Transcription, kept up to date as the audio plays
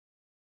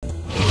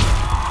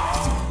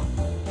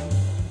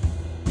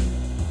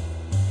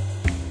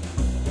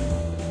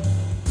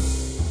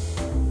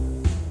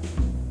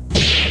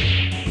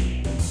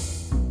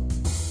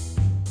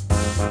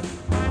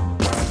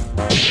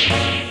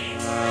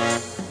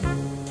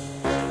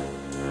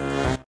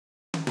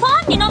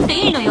になって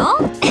いいのよ。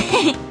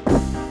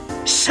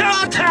ショ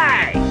ー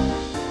タイム。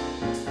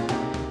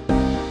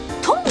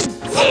トン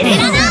セレ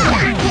ラだ。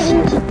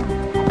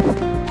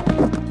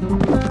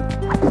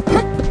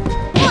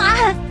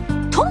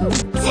トン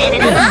セレ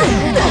ラだ。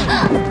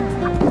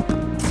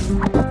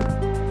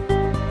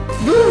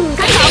ブーン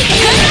カな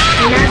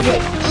ぜ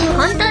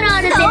コントロ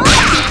ールセット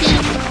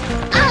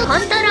コン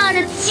トロー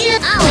ル中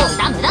青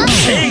ダムだ。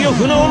制御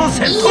不能の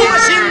戦闘マ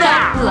シンだ。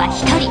トップは一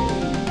人、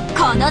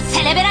この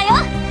セレベラよ。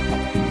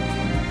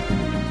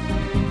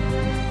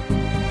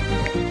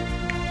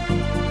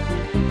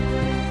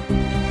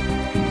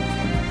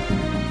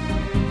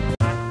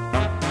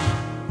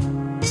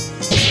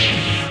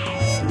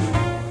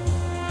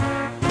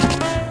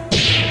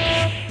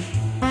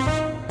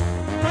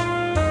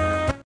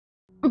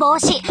帽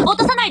子落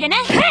とさないでね。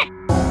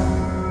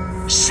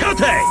ショー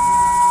タイム。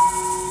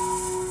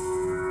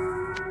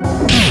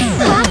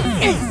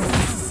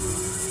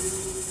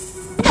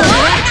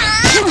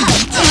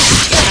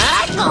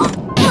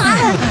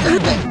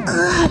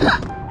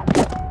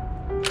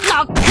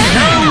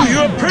Now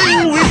you're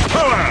playing with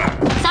power.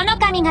 その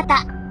髪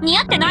型似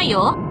合ってない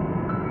よ。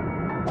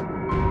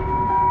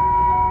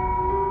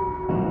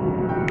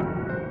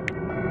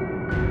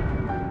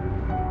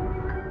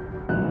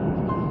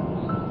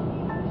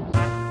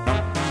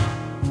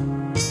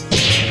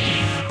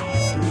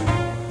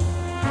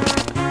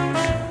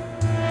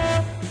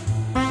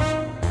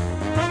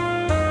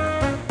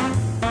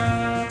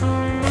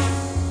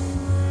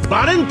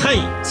バレンタイ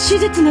ン。手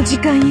術の時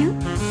間よ。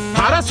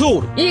パラソ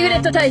ール。イーグレ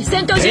ット対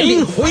戦闘レイ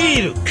ン準備。ホイ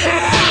ール。こ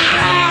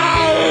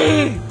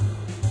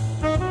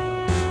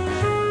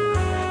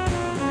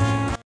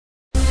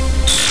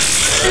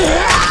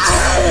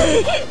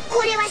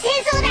れは戦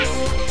争だ。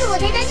そう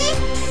でだね。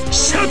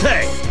ショー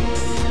タイム。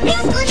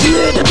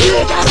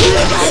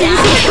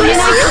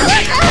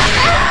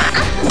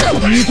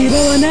逃げ場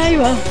はない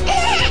わ。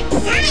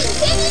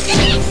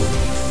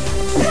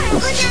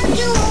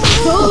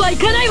そうはい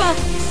かないわ。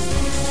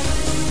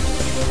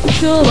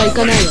そうはい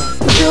かないわ。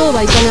そう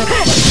はいかない。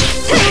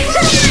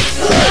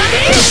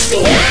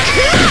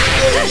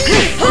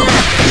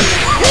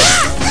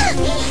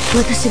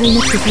私がい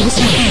なくて寂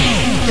しい。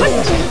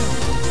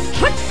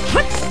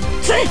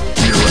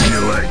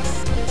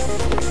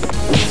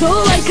そう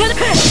はいかない。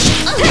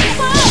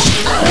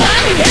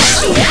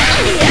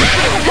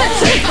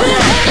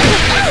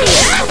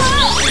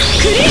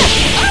クリア。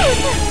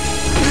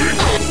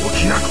大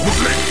きな小娘。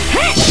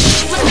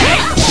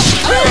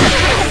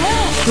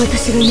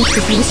私がいなく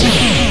て寂しい。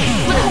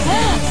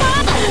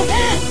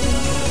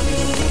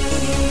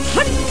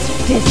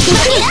デッドク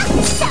リア。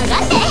下が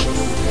って。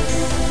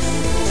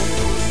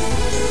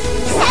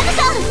サムソ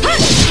ン。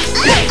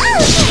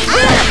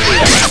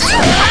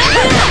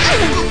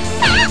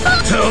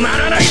止まら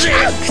ないぜ。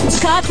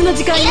加圧の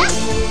時間よ。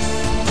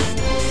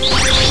大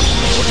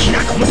きな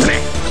小娘。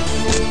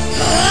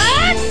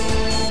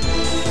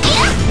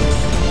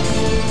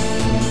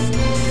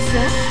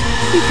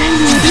痛い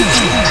のはどっち？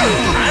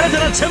新た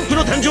なチャンプ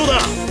の誕生だ。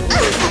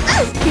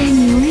手に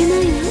負えない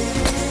わ。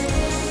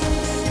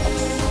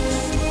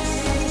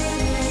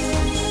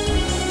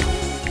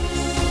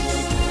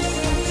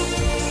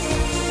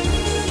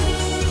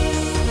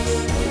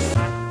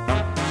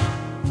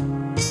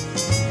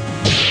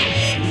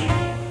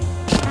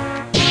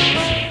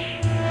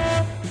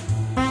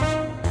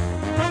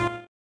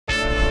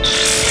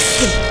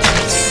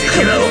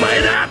次はお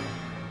前だ。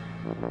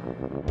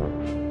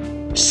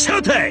ショ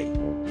ータイム。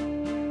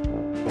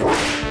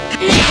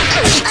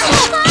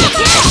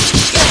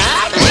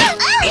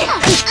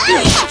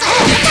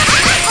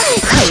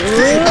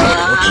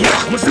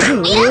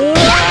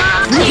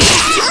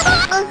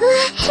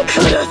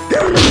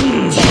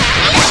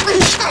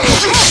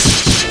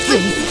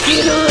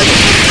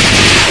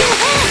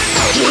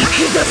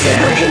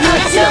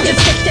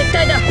撤退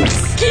だ。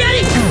スキアリ。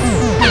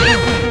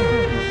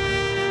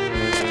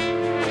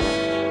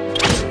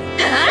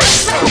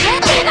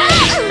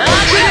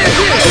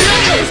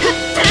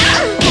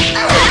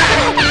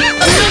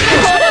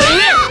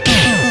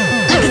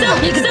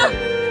行くぞ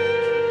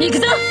行く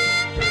ぞ。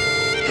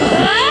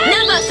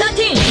ナンバー13。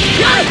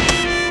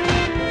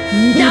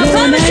ナファ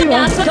ムシャ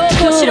ー投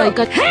稿しろ。やり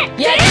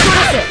殺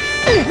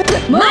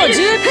せ。もう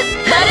十分。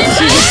バレン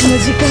タイン。手術の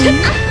時間よ。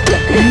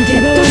逃げ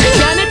場は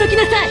やめときな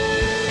さい。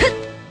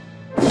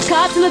加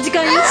圧の時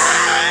間よ。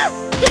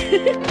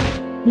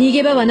逃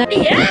げ場はない。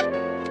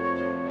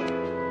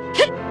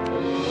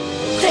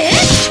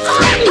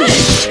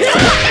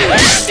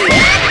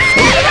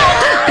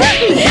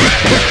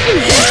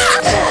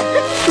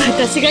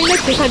私がいな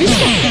くて寂しか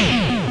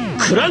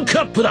っクランク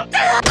アップだ。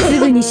た。す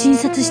ぐに診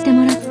察して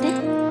もらって。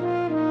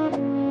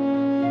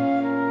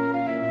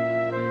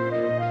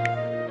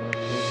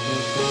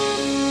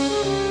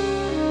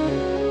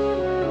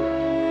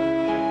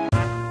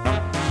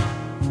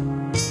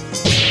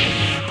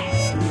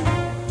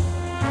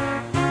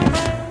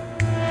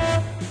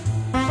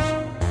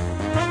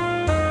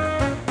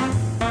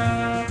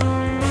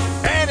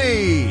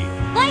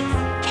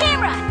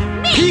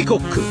ピーコ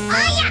ック。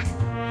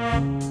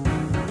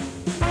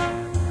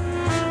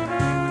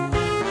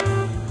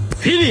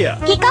フィリア。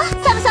行こう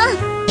サムソン。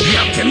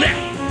やってんだ。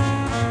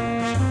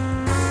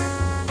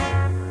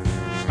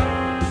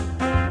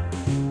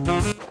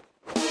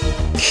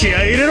気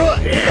合い入れろ。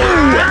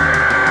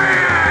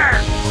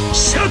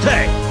ショー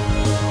タイム。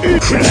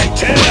フライ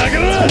手上げ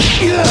ろ。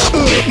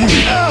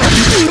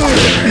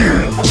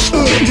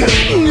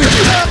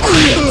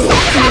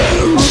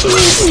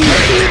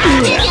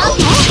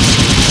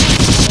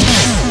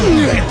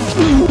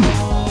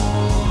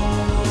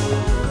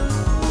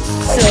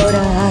ソーラ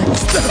ーアーク。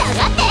下が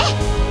って。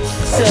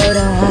ソー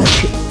ラーアーク。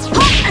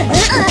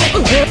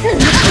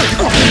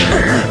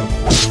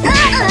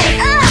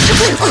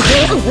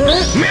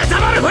メタ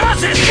バルフォー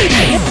ス。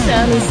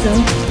サムソン。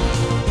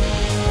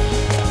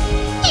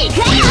行く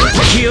よ。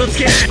気をつ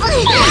け。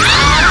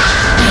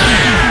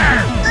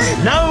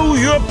Now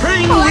you're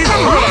playing with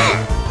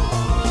fire.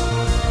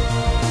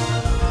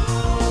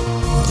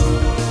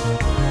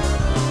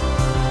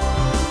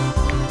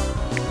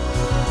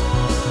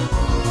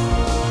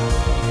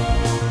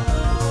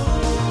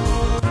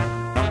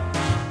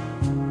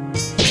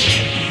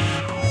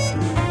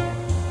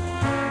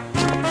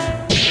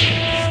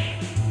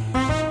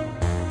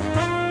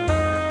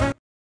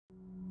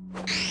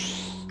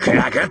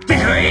 かかって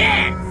こい。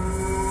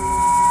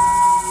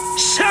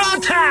ショー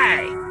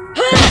タイム。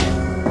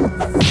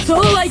そ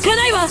うはいか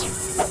ないわ。何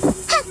す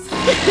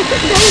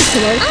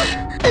る？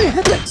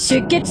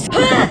出血。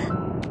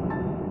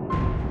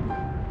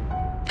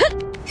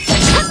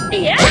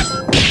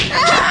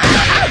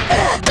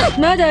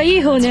まだい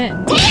い方ね。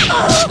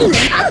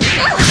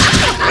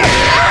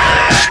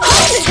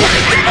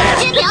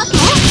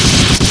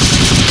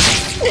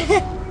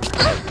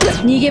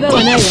逃げ場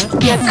はないわ。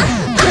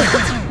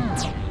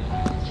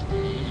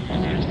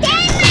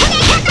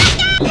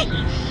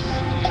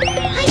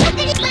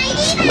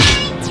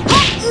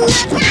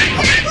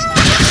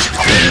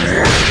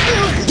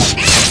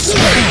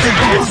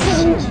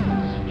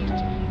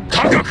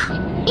高く。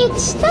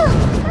1と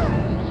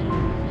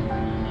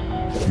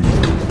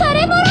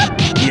誰も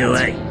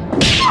弱い。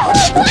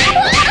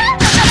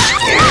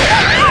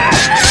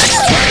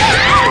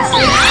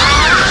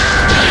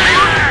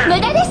無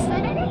駄です。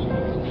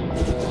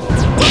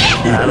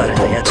あばら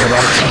とやっちゃわれ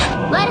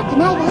悪く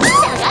ないわ。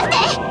下がって。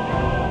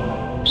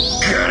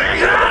グレ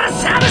ゴール・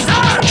サムソ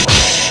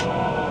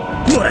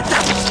ン。もらった。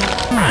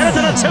新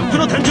たなチャンプ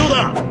の誕生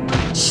だ。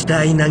死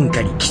体なん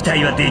かに期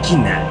待はでき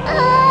んな。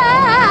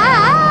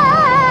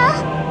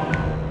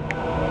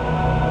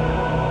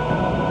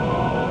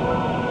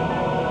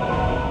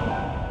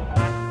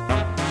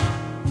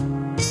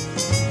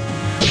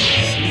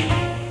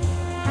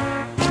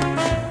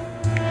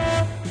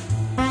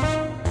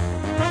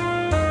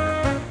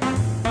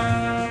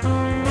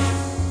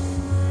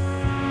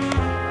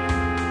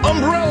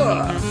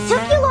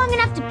Took you long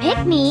enough to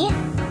pick me.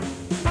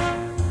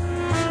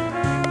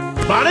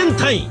 バレン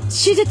タイン。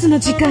手術の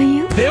時間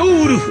よ。ベオ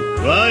ウル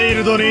フ。ワイ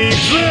ルドに行くぜ。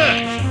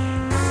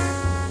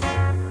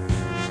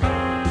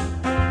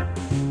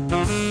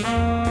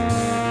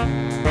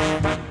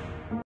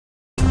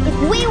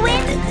If we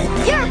win,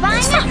 you're buying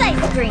us ice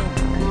cream.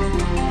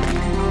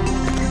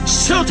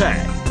 ショータイ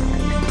ム。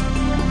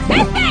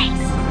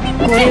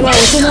これは大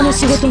人の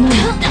仕事なの。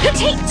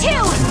Take two.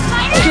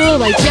 今日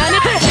は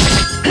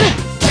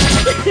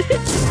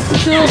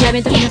や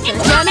めときなさい。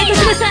やめとき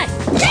なさい。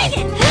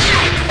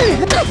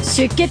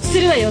出血す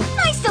るわよ。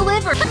 Nice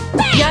deliver.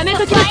 やめ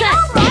ときなさい。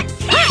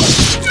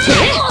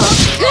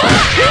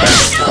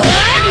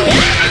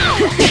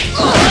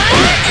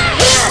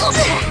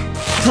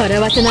笑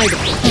わせないで。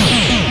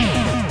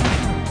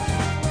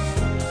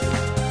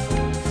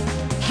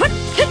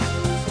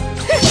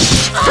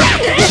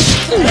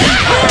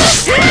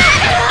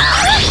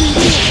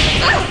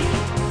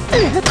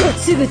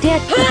すぐ手当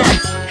て。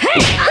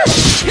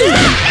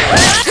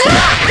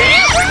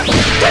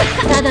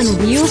ただの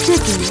美容整形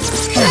よ。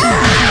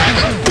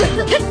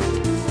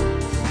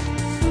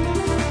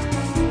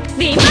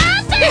リバー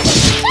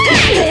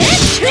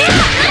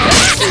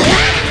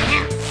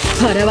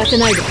笑わせ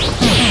ないで。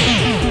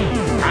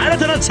新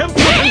たなチャンプ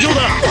の誕生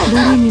だ。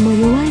誰にも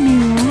弱い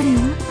面はある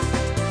わ。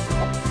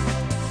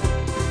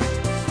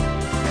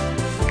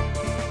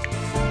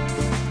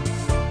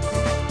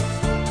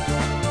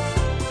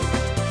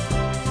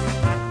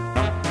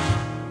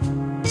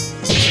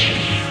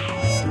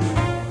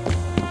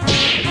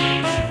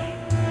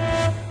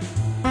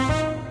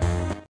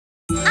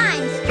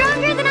I'm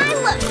stronger than I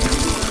look.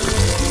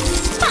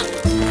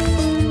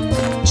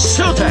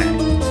 ショータイ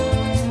ム。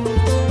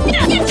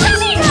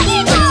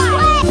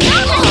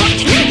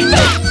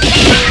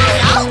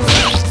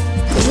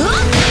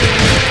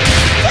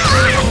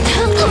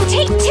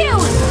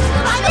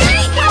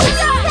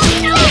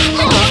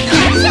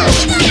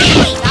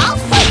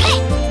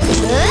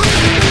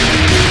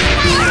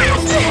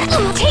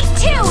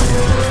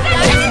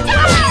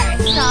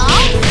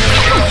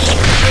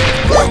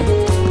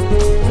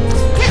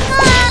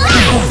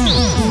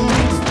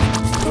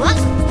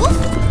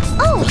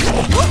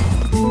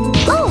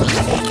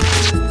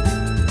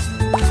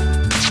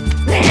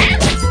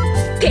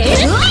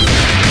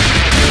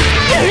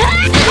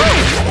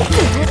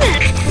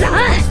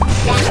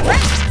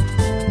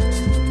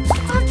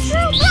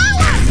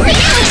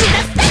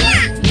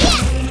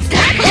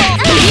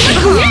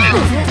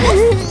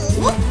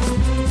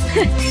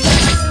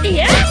い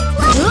や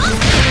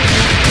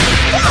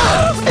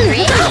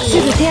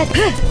すぐ手当て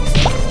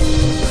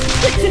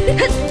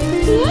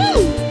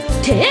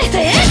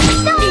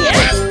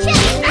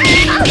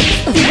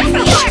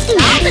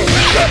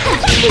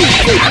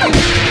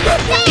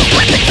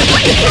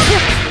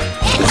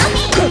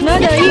ま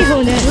だいい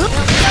方ね。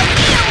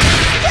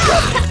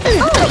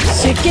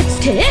出血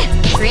手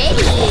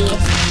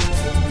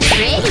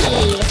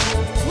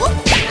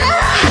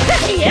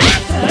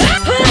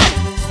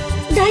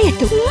ダイエッ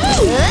ト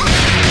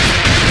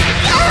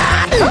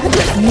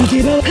逃げ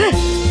場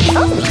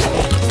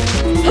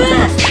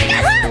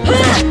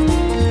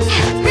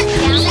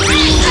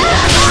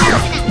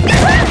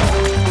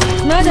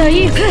まだい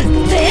い新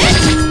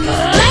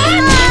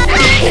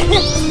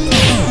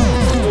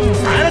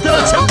たな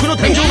チャンプの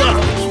誕生だ。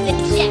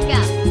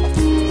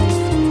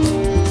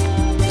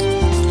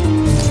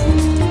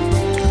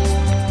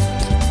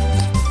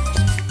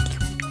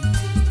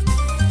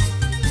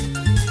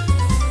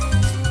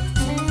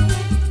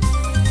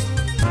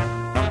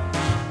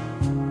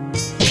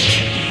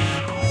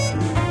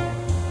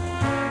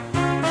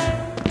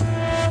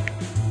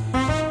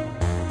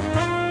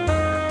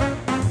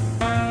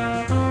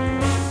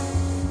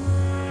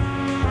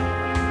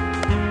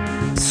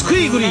スク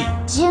イグリ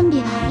準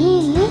備はい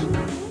い？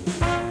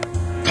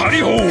タ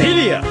リホーフィ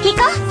リア行こ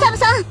う、サム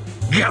ソン。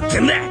合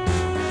点だ。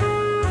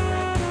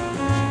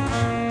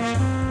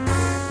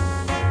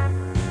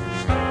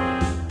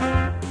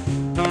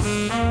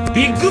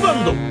ビッグバ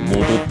ンド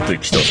戻って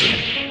きたぜ。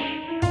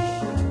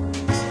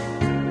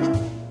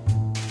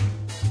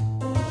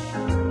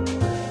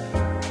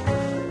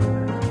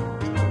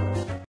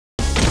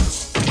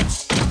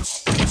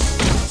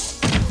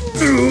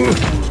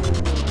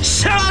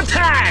ショータ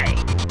イ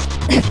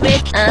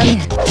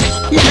ム。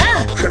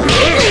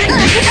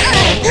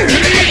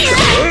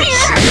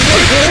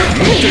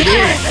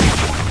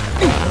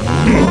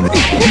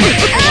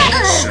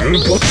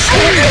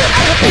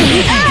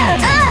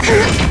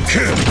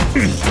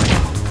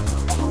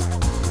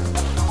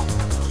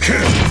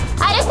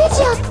アルペ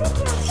ジオ、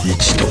一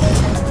度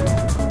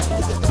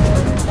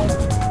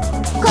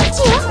こっち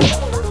よ。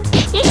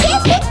行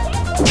け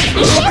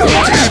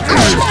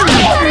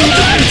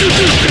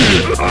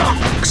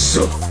クソ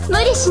無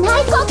理しな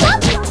いこと。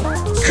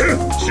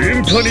シ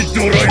ンパニド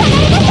ライ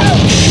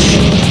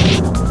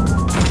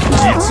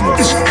いつも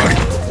しっかり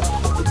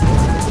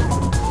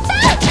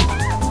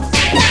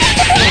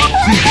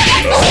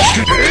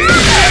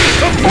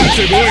って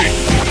こ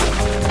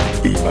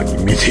い。今に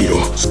見ていろ。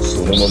そ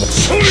のまま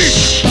そい。い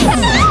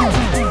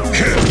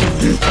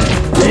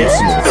つ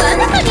も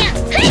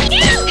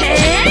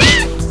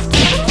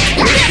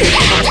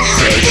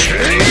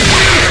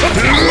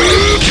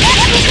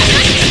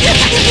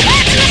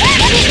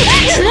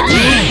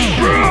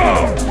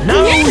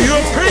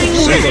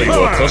世界は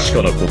確か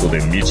なことで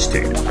満ちて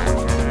いる。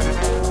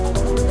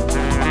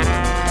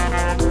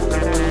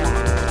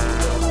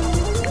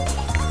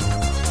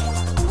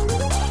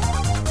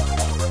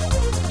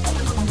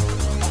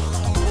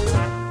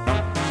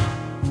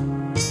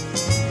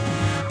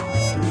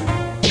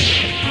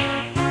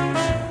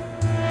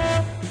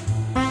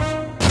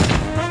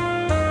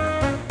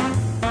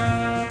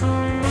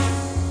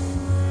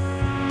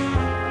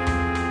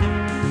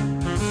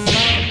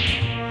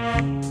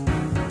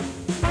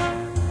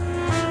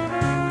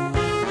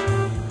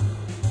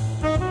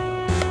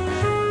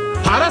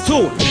争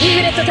う。イー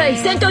グレット対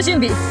戦闘準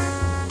備。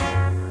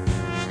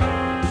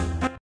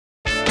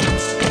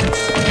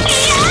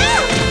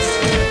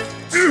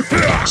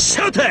シ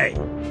ョータイ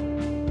ム。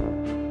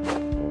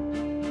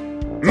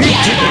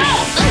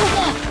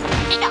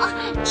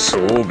そ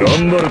う頑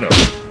張るな。どう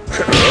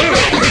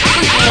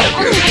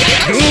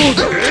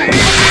だ。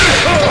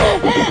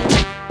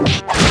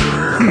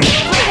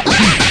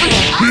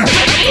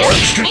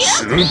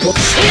スーパー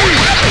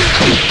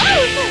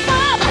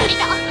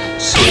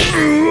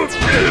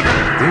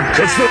復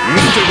活だ。打っ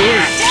てこい。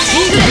イ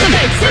ーグレット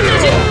対戦闘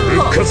準備。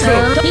復活だ。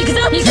行くぞ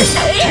行くぞ。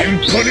テン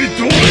パに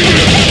ドライブ。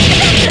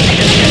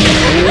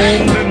高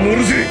音で乗る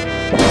ぜ。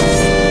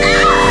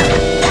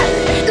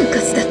うか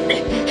つだって。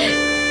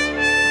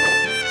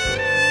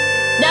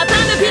ナパー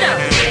ムピラー。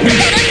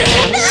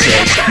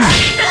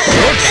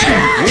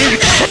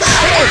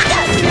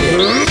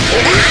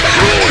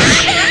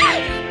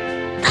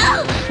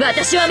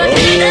私は負け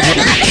ないな。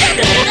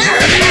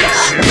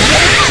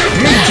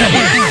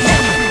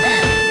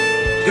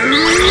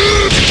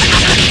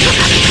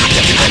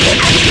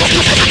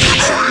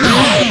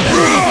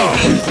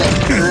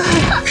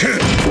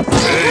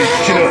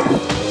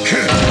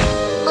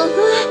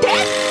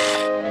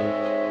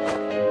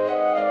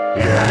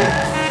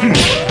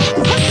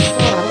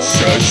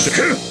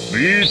ビ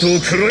ートを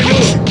食らいな。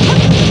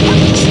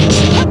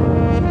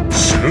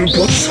スーパ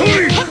ーソリ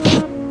ッド。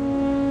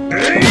誕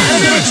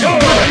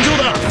生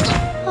だ。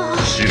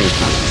白く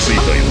つい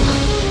たよ。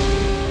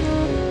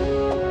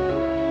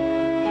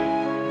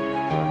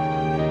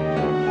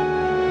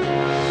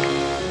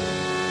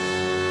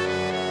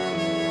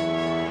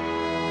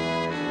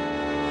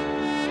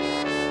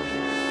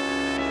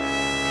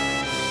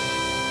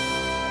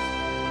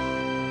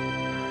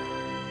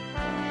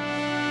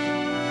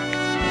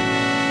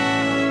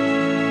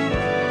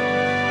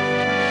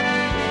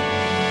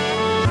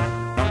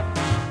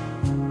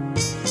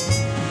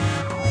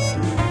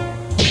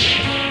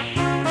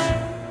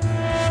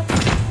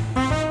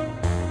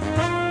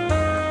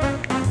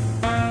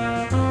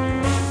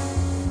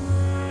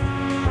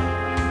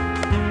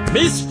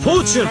ミス・フォ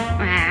ーチュン。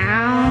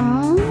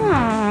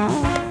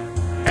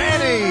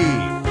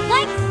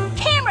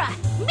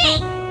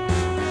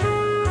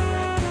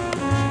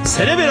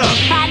セレベラ。フ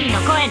ァンの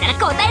声なら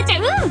答えちゃ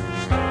う。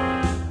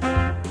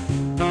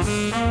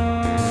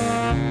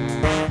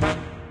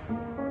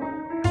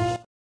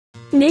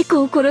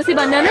猫を殺せ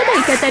ば7台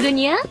たたる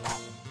にゃ。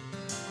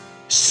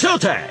ショー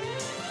タイム。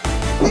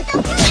や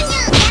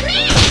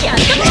っ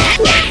と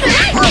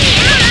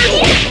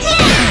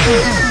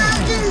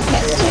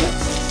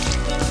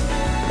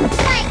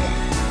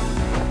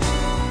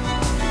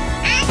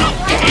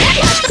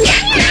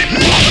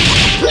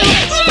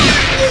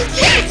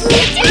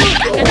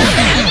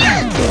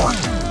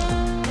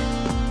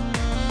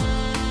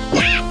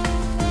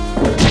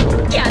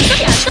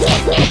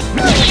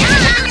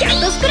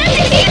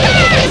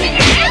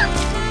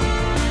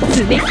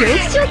爪恐怖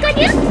症か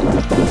にゃ。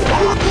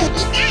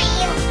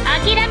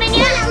諦め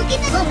にゃ。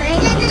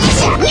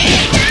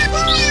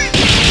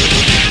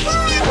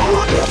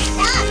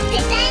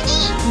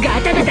ガ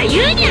タガタ言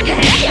うにゃ。やった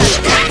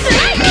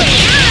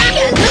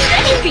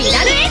フィ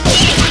ナルエッジ。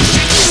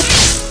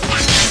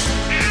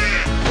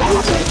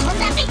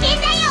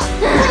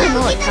も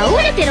う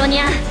倒れてろに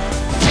ゃ。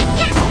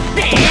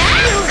でや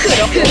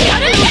黒くな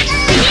る。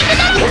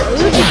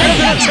新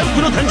たなチャン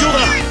プの誕生だ。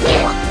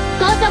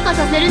コソコソ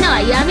するの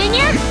はやめ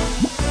にゃ。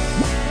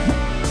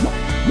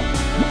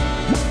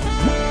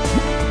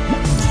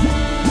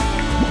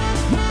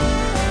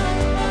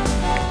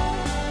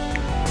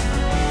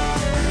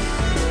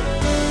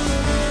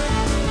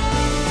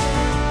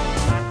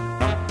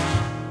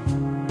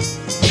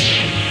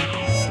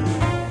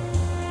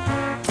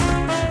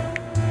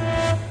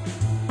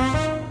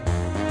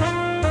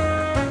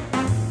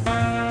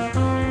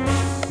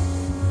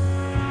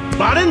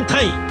バレン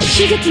タイン。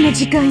手術の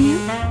時間よ。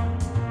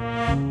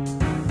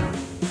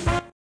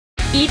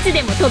いつ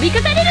でも飛び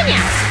かかれるにゃ。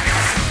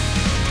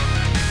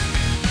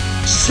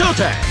ショー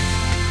タイム。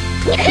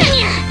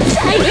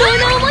最高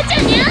のおもちゃ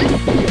にゃ。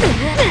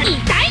痛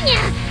いにゃ。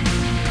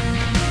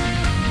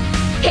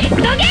ヘッド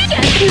ゲージ。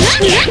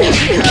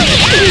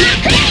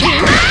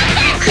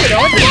クロー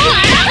ズボー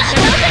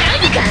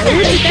ン。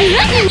痛い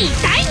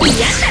に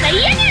やったら嫌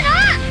にゃの。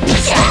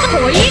ホ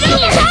イールに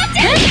ゃ。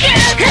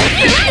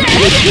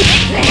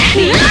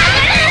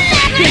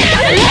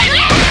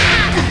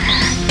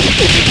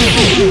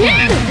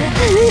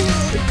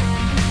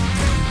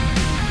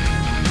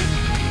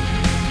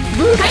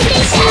回転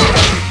し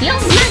404。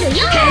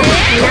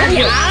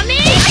やめ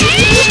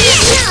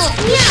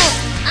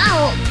青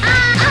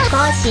更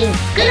新ス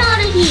クロー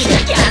ルヒール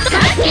カ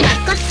ッ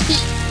コ付き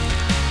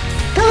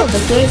頭部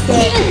形成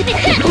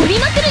飛び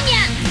まくるにゃ。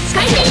回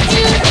転中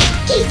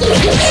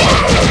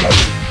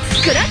ス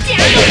クラッチダ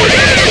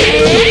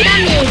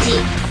メージ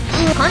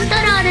コントロ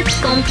ールピ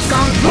コンピコン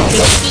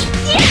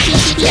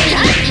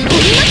飛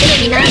びまくる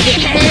にな。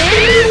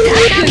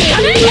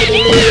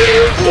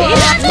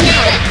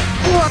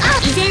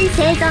依然生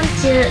存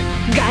中。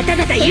ガタガ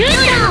タ言うな。ブ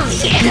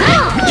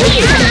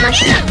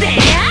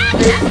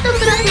ラスト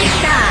プロテク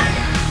タ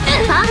ー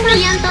パーファイ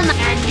アントマ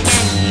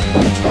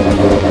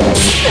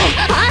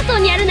パーソン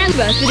にあるな。忘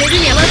れる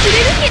にゃ忘れ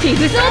るにゃ。フィフ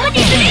スオブデ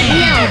ィスです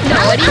にゃ。ロ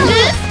ーリングス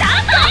ター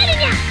トエル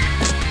にゃ。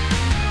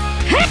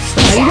スタ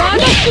イワー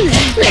ド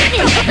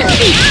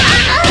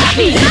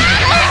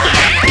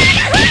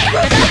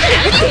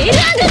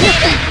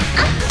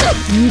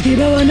逃げ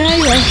場はない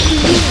わ。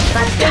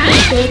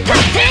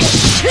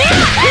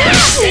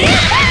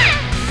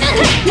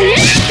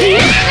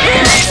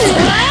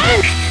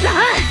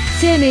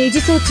生命維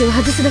持装置を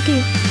外すだけよ。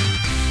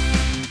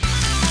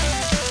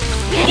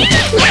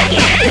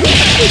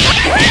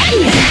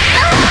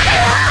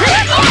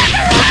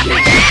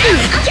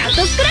キャッ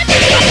トスクラッチ。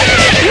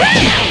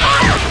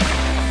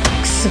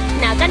くそ、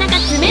なかなか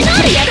爪のあ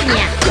るやつに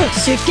ゃ。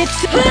出血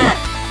する。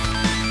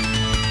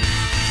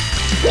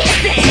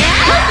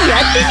や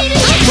ってみる。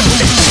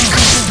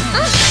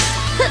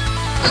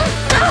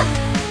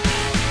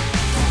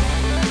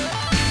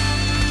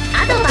ア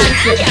ドバンス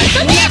キャット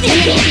ダメージ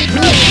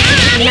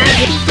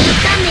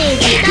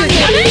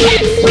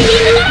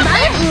バ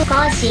イブ更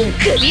新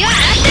首を洗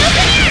っておく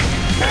にゃ。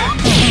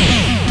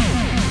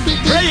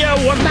プレイヤー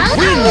1バウアー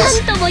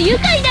なんとも愉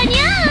快だにゃ。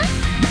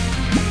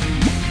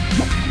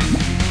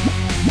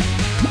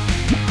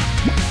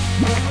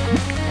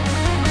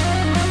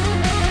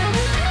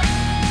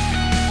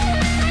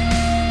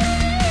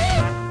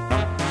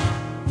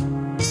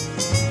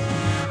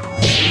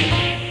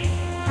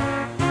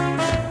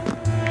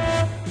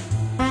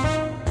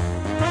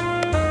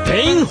ペ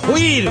インホイ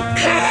ール。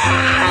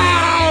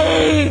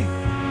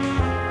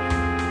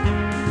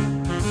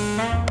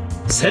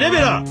セレベ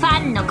ラ。ファ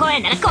ンの声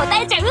なら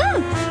答えちゃう。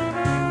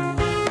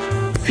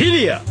フィ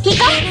リア。ヒ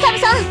コサム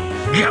ソ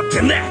ン。やっ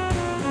てんだ。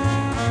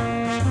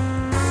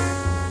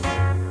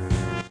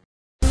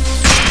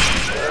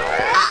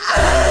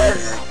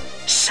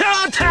ショ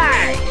ータ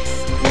イム。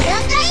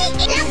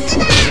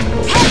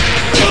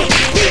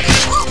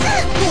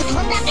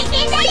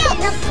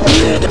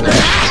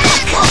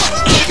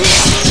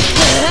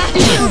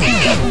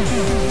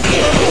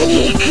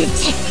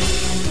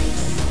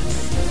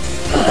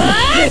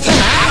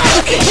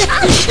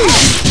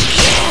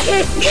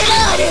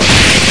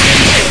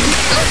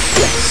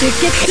出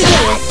血するわ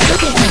よ。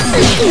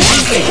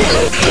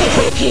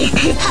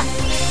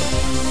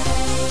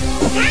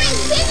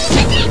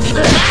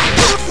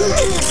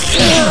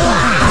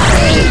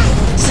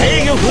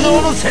制御不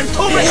能の戦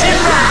闘マシンだ。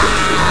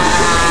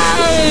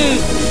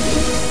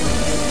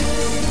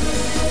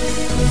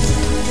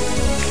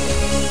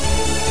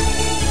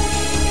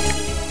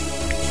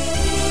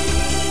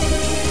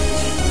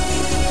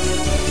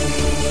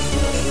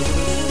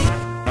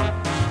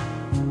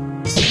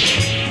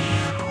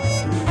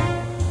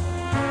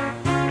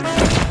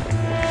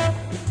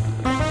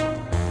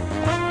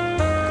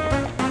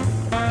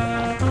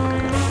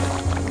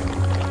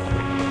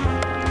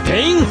ペ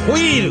インホイ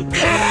ール。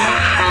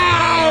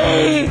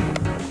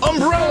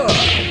Umbrella.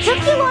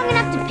 Took you long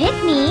enough to pick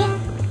me.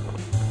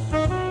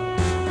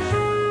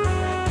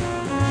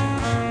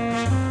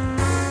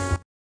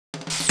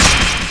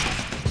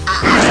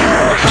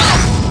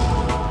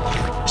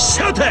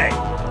 Showtime.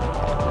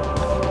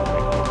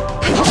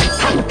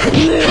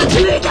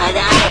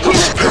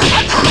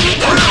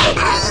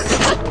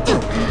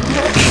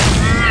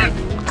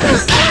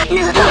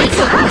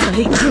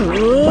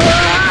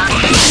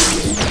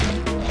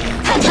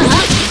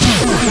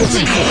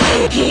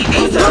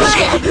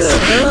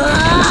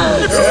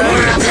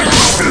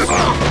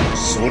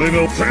 それが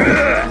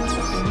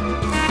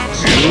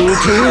状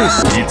況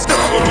いつだ。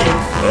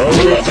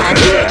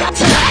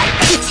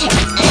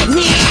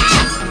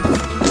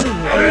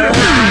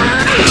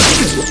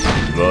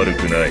悪く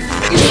ない。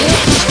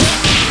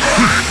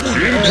ケ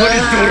ンカに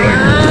ドライ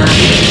ブ。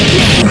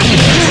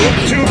と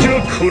っておきは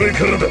これか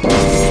らだ。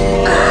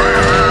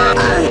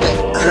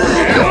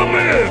やめ、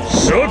シ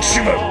ャクシ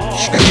マン、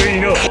低め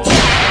にな。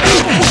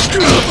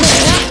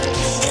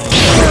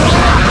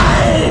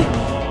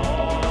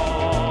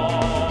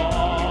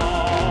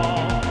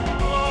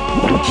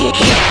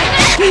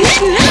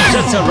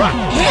That's a rock.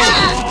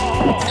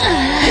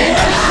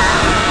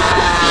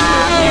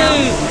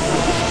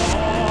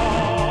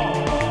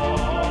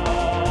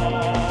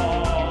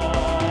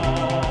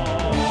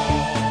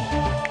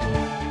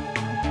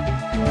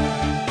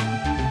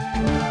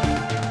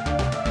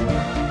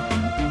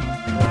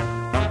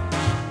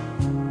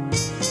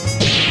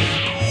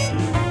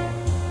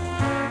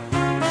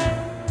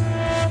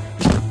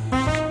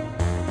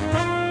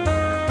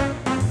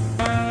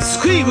 ス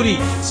クイグリ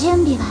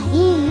準備はい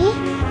い？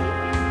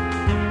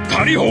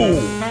パリホ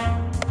ー。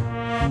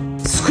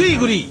スクイ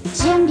グリ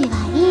準備は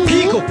いい？ピ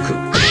ーコック。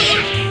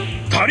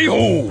パリホ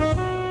ー。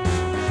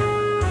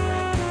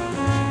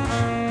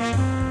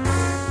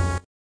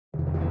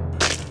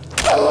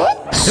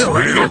そ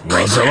れが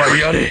技は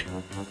やれ。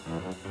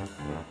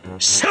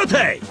シャウ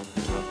タイ。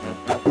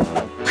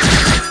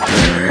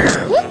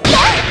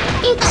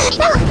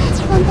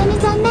本当に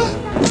残念。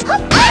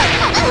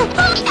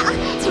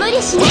無理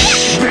しない。下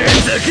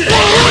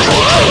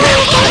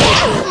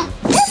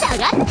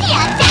がってやっ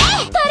ちゃ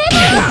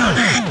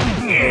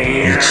え。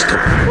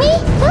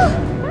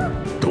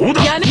どうだ。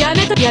や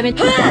め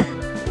て。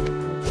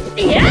い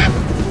や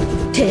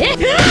て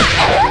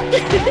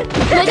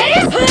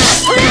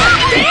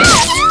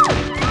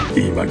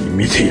今に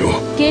見て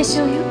よ。継承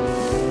よ。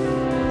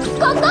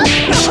ここ。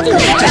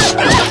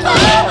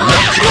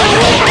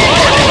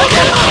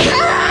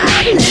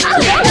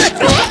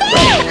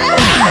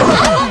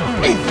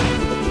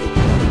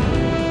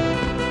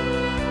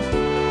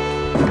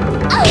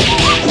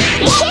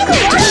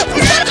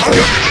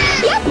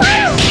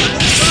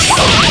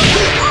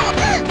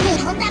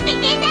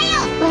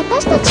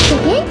私たちっ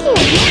て元気よね。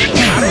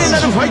華麗な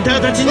るファイタ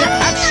ーたちに拍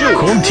手。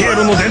コンティエ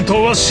ロの伝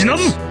統は死な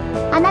ぬ。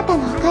あなた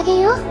のおか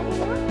げよ。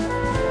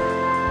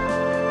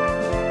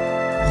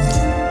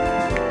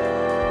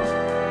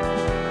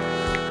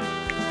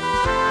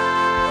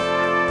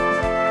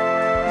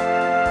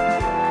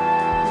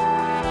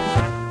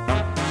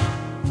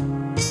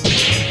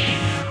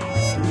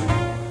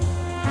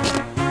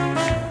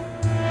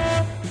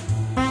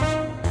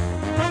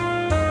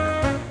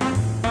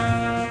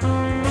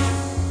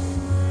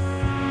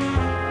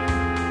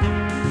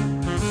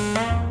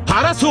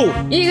パラソ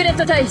ール。イーグレッ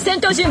ト対戦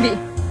闘準備。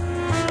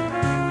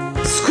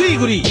スクイ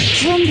グリ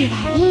準備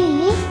はい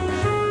い？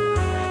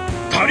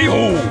パリホ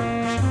ー。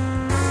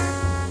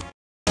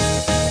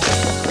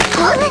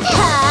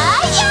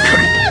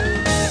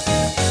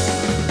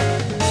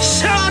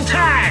シャウ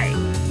タイム。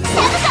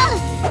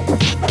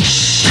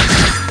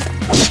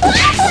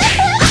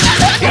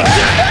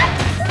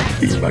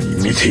今に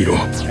見ていろ。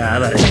哀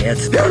れなや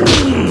つだ。今よ。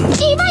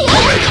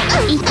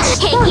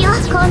平気よ。根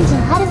性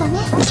あるわね。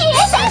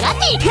下がっ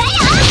ていくわよ。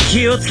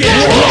気をつけ。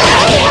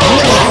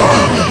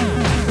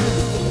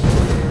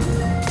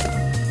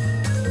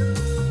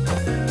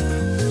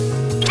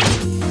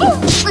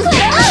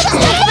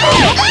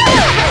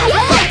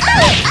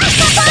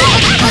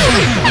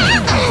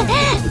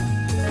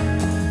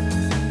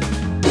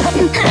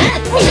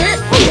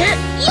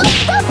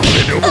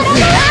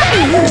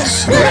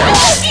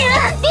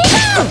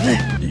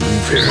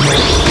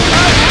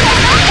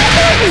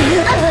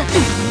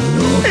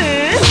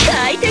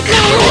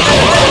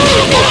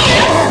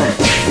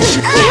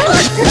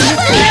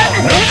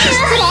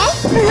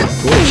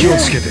気を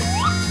つけて。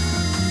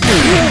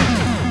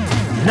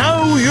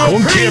コ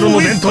ンケーロの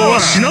伝統は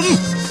死なん。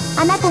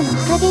あなたのお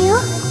かげよ。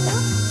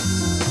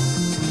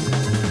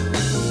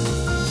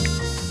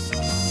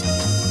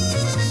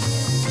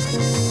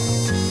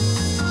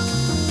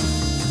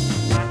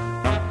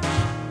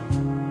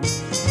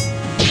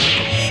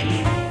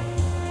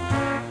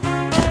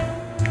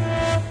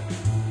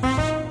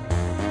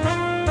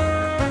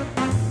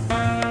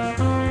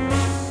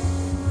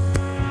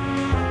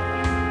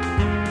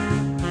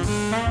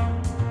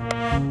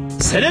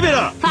セレベ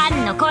ラ。ファ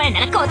ンの声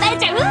なら答え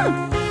ちゃう。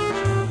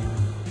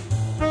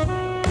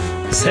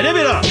セレ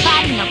ベラ。フ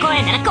ァンの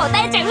声なら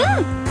答えちゃう。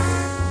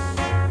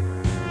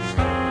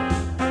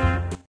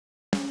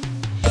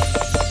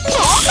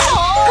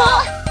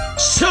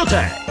ショー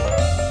タイム。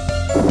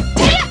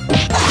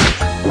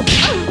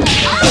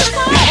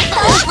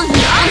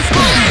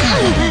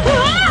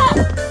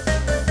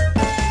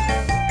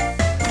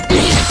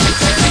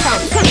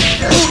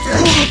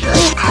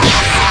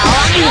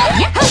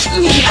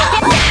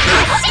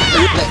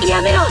や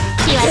めろ。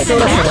気はする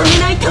な。止め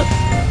ないと。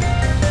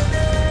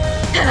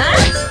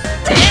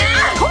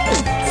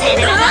セ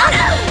レブだ。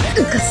う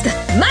かすだ。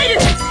マイル。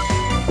そう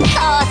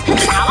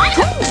触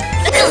る。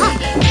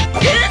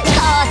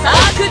ア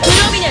ークプ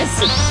ロミネンス。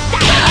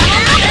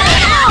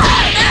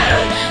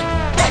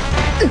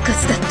うかす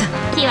だった。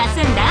気は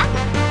済んだ。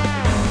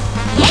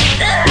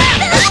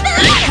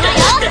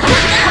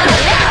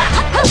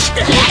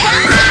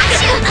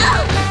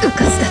うか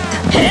すだった。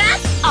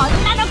女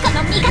の子の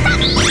味方。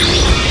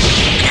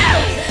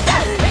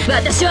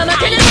私は負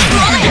けない。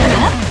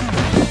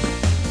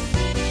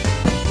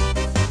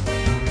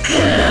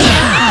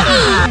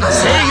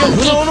制御不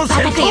能の戦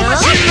闘マ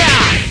シ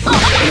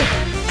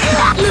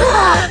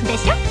ンでし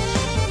ょ。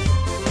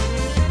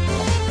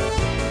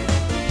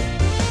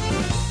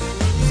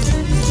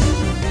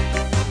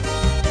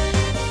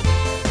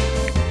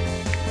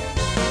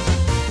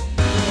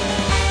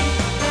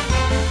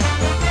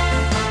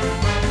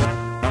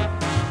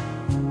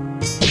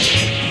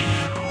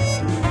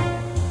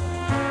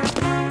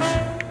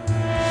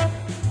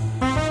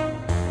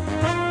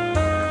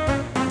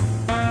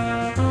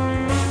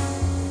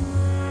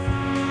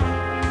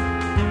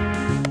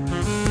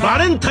バ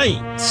レンタイ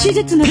ン。手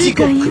術の時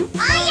間よ。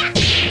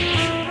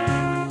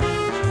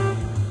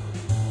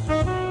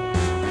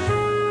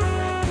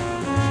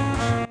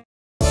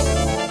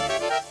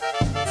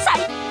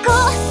最高。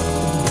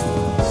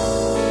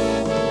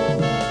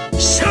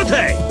ショー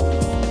タイム。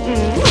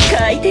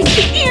快適。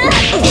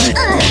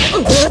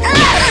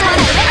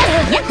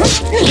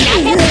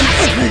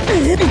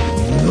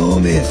ノ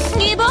ーメス。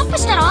ギブアップ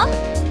したら。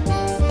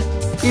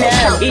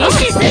ライ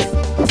シス。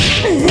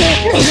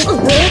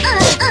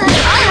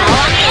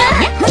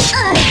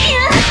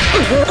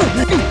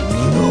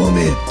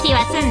気は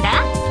済んだ。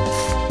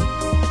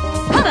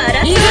バ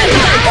ランス。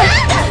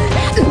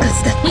うか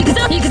すだ。行くぞ。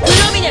行くプロ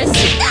ミネンス。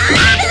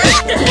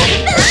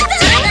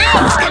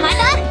捕まえ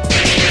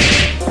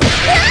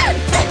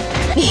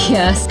た。いや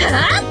さ。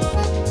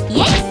イ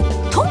エイ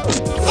トン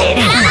セレ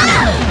ブ。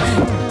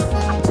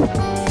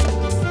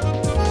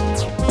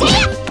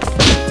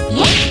イ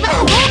エイ。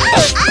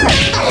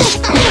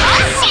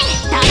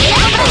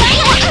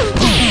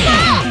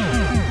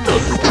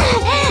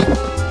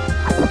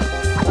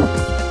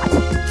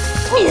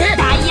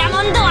ダイヤ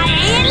モンドは永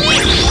遠に。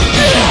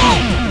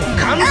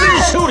完全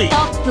勝利。トッ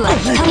プは一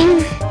人。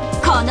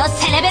この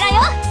セレベラよ。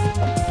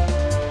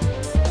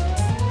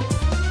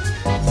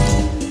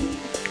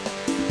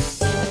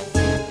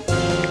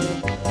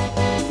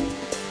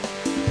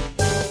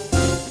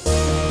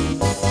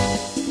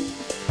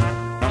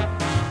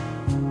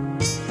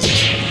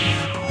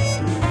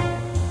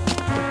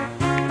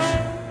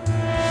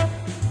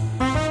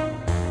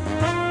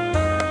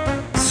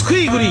スク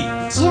イグリ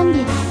ー。準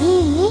備はい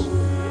い？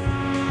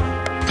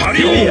タ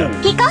リオン。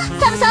ピコ、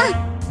サムソ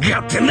ン。や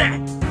ってんね。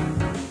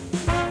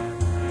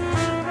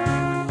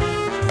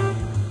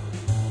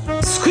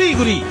スクイ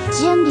グリー。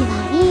準備は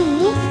い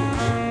い？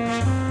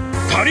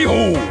タリオン。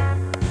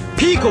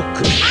ピーコッ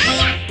ク。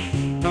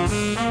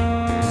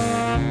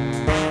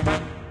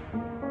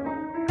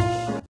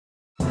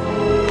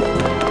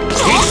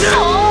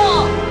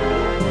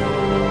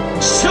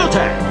ショー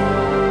タイム。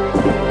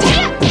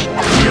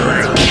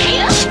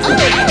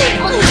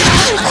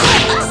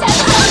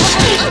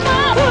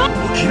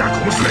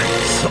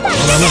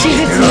手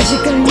術の時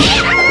間よ。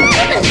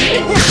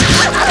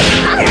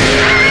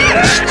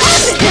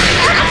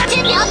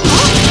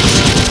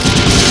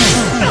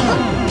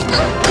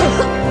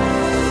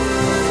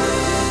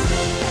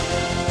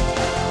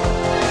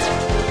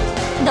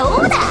ど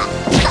うだ。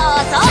そう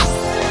そう。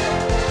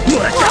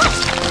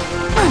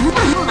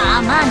ま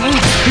あまあね。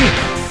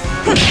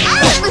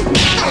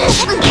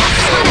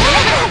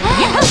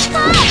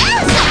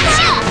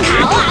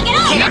顔上げろ。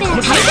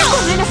ご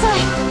めんなさい。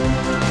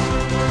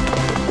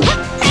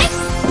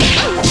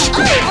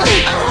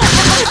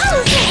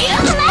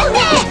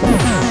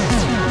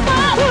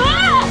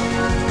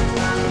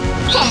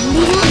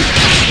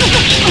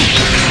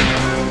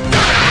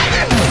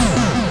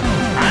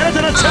新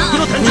たなチャンプ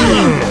の誕生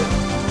だ。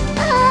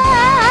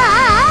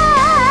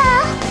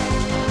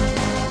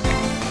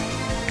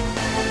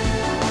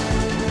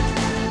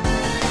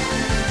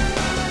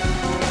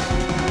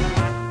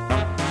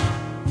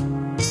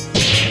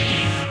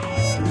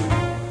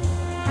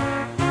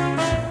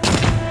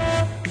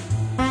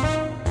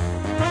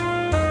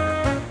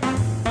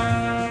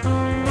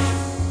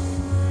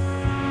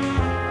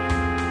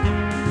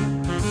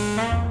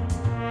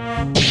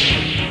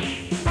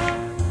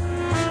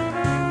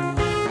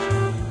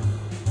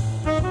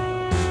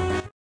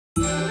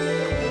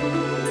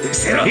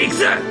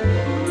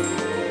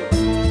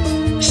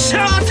ショ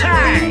ータ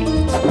イム。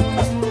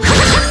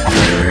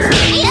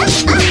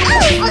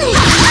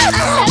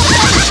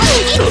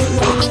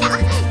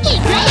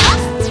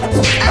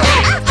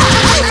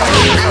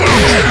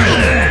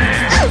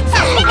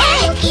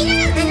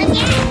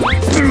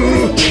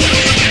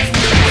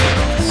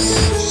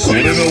そ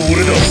れが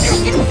俺だ。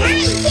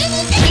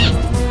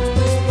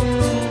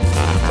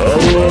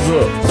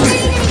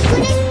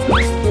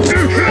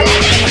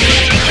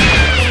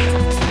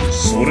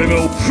それが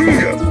フー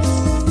ガ。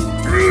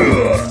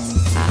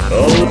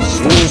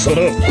そうさな。さ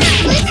っ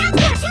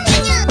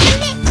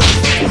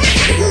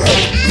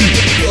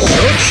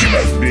きま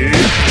で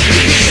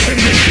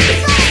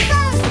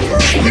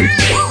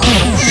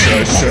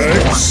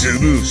ス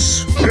ムー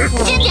ス。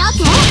準備 OK？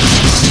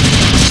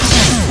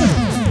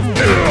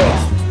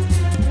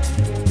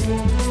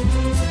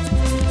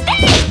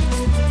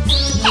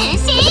 変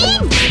身！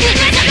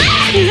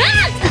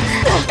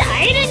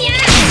耐えるにゃ。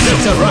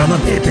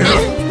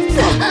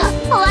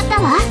終わった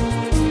わ。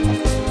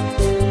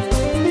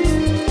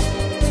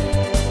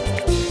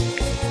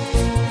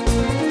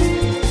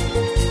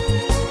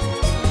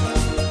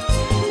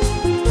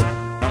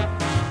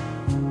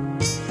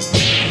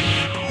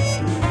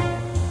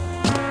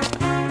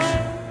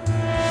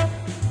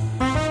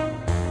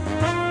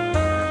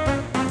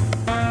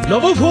ロ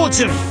ボフォー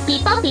チュン。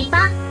ピポピ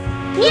パ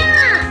にゃ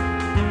ー。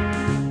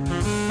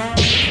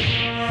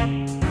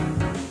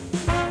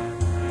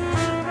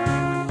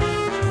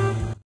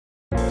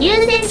優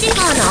先事項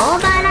のオ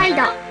ーバーライ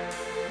ド。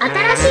新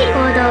しい行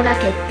動が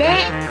決定。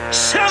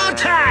ショー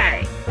タ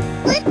イ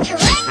ム。回転中。オ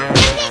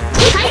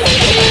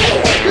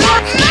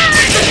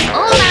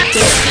ーバー決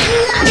定。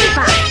アルフ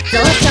ァ増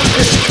殖。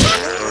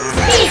ス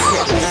ペース。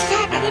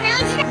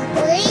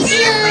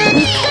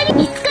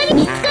見つか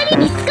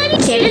り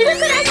シェルズ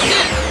クラッシュ。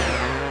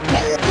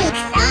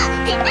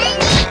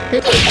フレ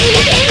ック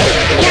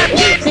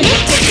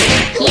ス、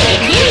イ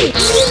ン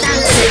スタン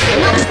ス、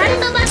アサル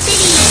トバッテリ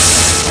ー、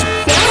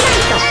セオラ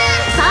イト、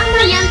ファーマ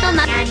イアントマ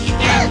デ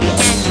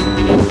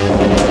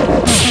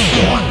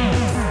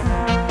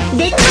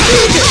ッドフ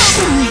ーズ、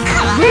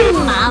ビーム、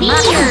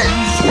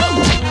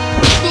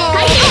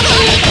回転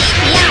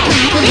中、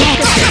フレッ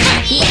クス、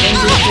現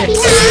実、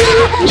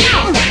ミャ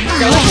オ、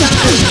増殖、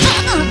イ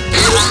ン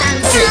スタン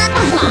ス、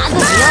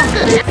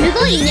す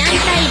ごいニャン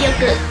体力。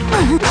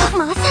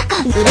まさか。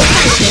うるさい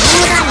獣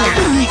だ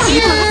にゃ。シ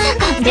ュ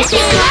ー。出てる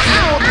は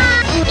青。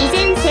依然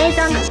生存。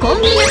コン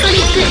ビニトリッ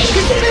クエク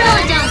スプロ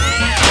ージョン。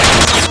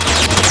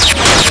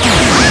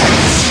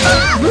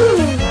ブー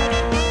ン。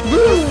ブー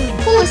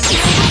ン。よし、そ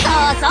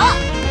うそう。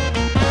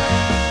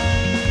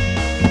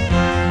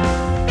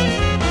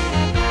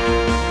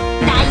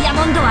ダイヤモ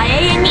ンドは永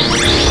遠に。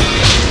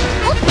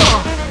おっと。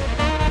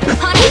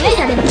ほら、スペシ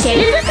ャルシェル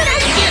ズクラッ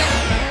シ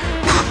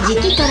ュ。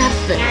磁気トラッ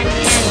プ。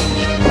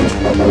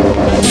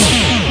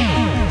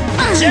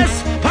ジャ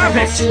スパーフ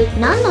ェクト。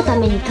何のた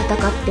めに戦っ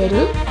て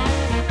る？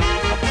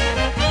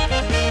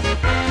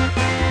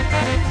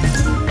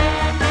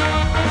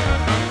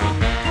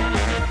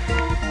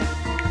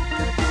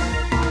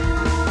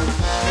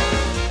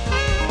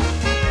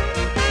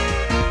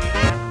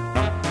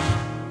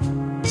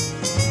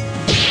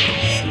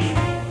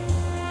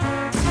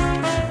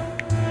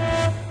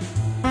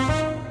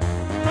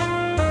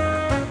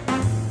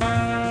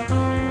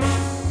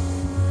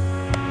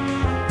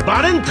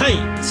バレンタイン。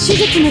手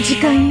術の時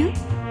間よ。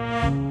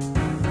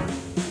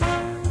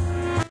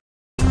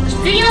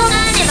必要が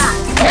あれば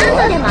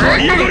何度でもあん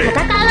たで戦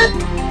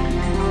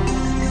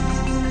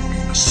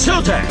う。ショ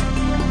ータイム。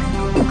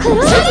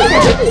指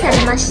示され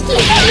ました。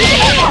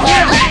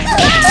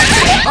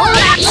オーラ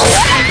イン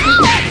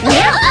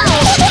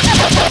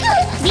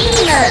ビー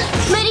ム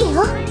無理よ。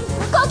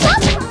ここ。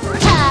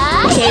は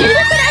ーい。シェルズク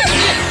ラッシ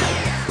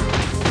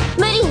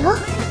無理よ。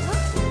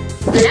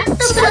ュブラッド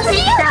プロセ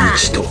ッサ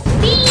ー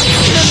ビーム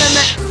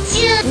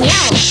シューミャ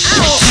オ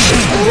青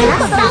ブラ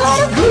ス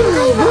トブー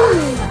ブ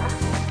ー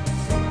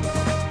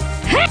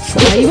スタ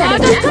イワー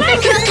ドストライ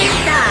クプロセッ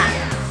サ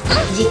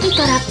ー磁気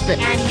トラップ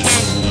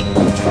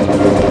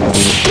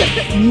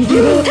逃げ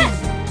ろ。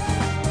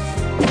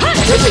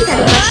指示され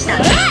ました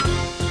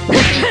一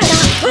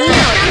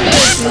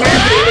旦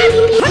ダメージ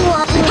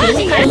な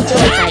限界状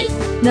態治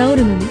る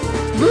のね。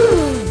ブー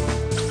ン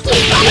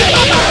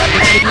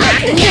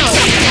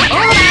オー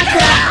バーク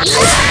ライ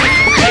ン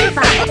アルフ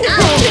ァ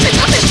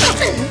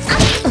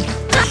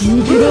逃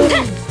げろ。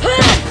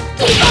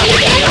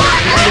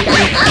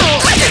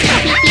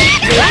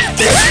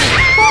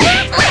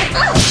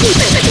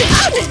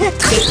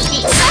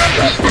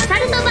アサ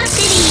ルトバッ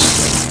テリ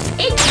ー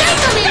エキサイ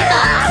トメント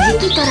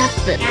磁気トラッ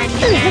プ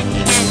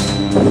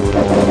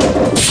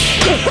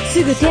す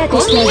ぐ手当コン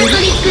てしてあげる。ビニト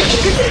リックエク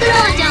スプロー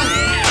ジョン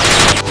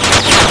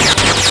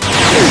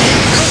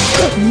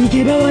逃げ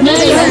場はない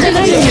わ。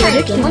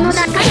獣だ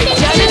回転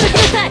中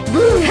ブ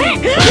ーン回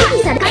転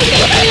中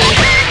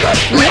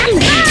ニャン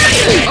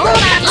オーバ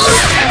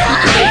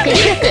ークリ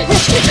ック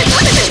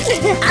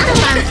アド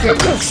バ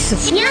ンス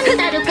ニャンダ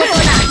ルことだ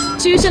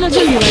注射の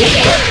準備はいい。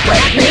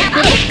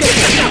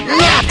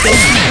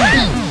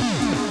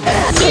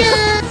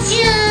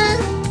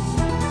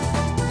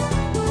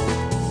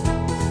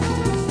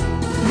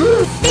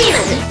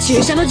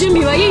注射の準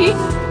備はいい？バ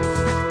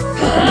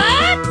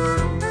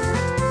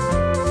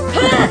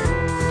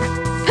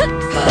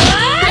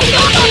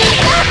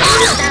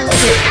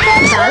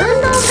ウン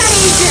ドオカレンズ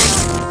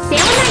セ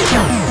オナ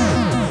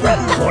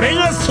イト。これ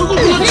が祖国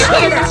の知って力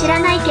だ。るか知ら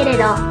ないけれ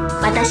ど、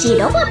私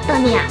ロボット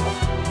にゃ。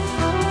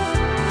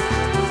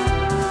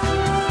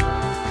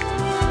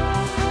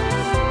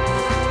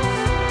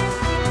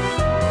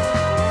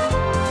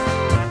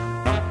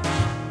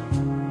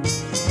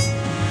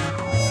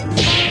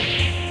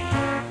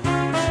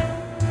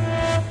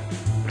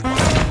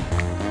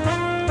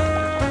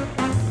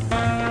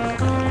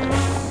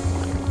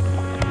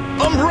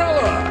アンブラ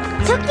ラ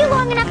Took you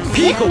long enough to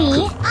ピー get コッ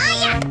me?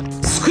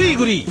 クスクイ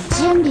グリー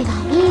準備は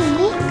い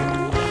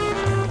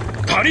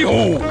い？タリホー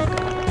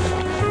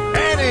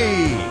エニ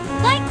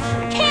Lights,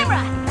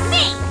 camera, me!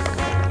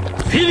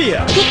 ーフィリア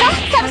ピカ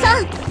サムソ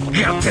ン。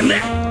やってんね。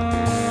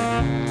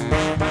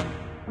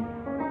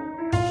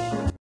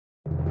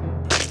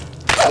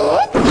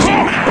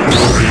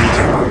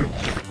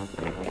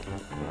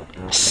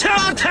ショ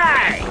ータ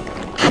イム。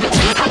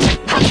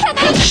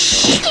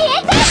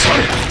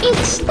1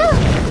と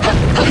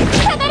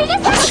下がりな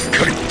さい。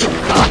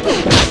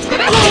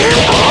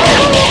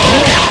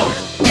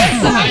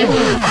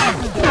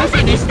な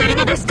ぜにしてる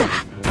のですか？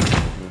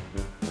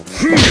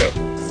フンガ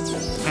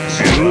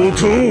上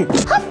等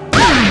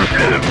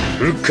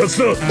復活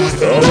だ。あ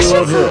の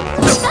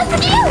技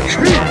近す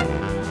ぎる。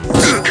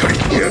しっかり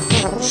やっ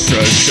シャ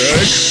キシャ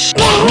キシ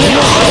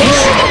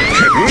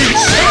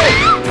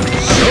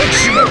ャキ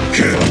マック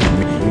イ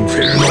ンフェ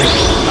ルノ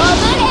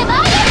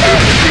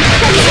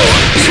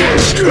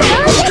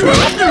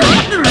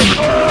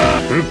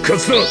復活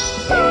だ。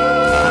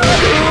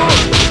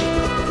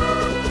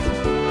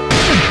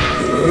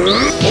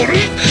オリ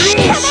ク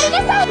ロス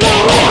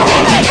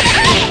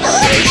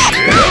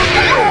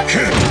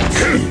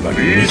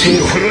ビート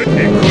を黒いへ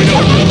っこみだ。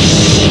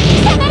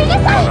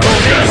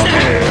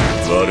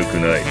悪く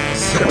ない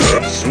そ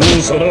う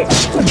さな。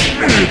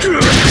君の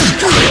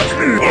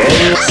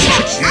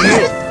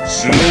ス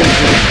ノ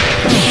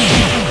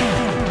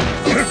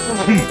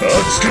ー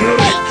熱くなる。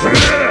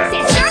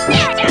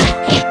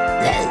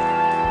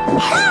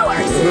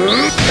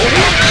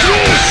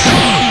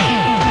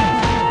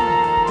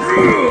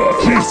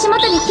足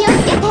元に気をつ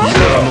けて。あ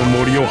の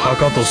森を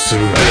墓とする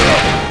が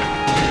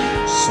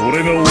そ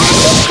れが俺だ。根性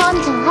ある。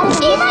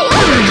今よ。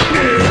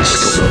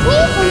そんな。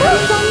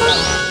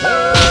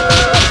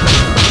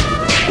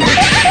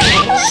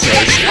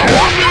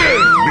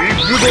ビッ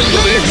グバンド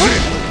で行くぜ。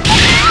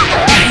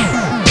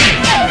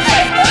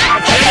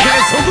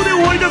そこで終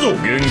わりだぞ。限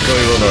界は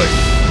ない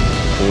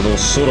この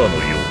空の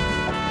よう。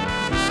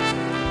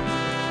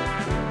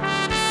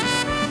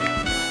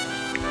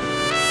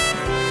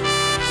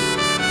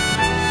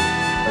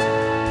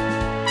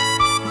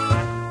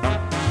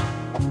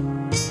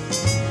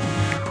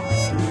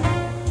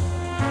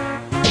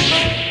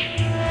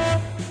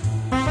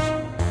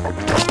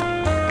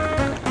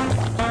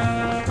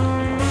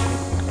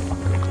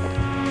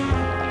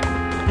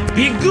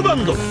ビッグバ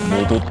ンド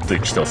戻って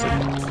きたぜ。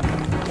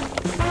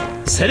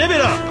セレベ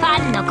ラフ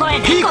ァンの声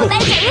がピーコック答え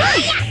てる。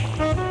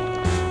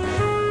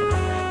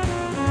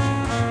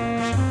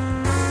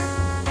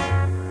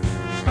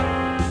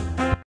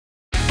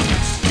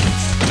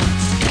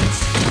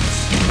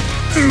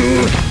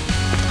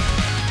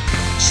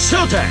ショ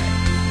ータイム。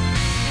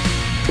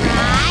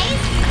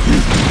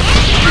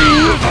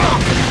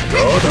あ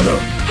だだ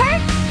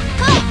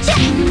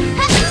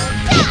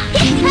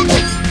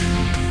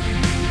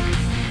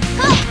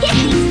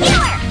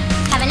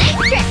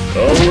青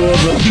技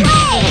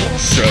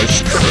シャ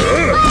シカ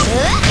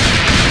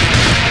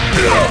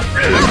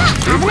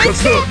復活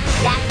だ。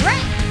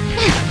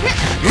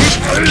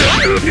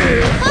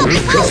復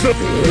活だ。よ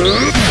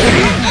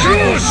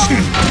し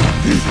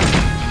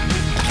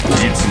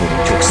いつもの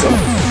曲さ。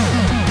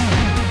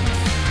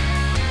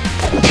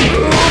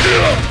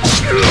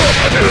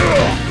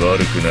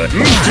悪くない。ジ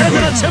ャガ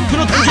ラチャンプ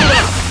の登場だ。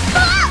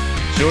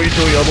ちょいと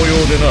野暮用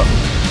でな。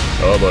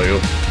あばよ。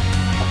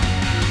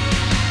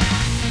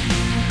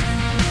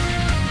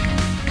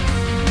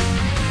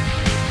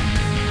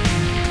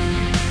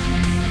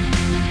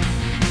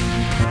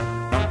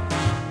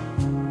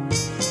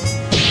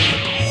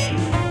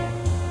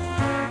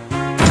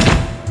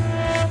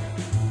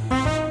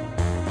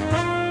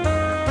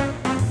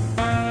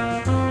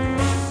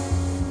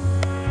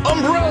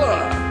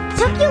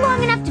Took you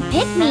long enough to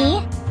pick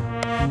me?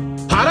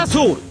 パラ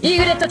ソールイー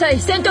グレット対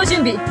戦闘準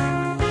備。フ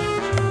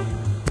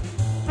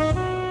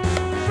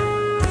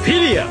ィ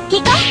リア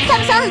ピカサ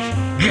ムソ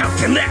ン。やっ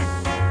てんね。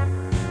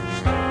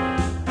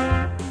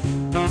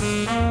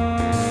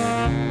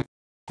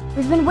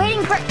We've been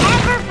waiting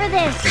forever for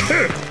this.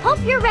 Hope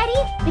you're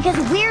ready because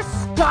we're シ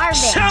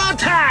starving. ョー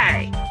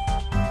タイム。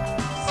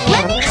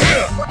 Let me.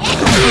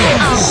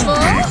 Awful.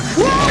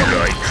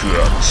 Like a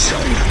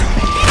child.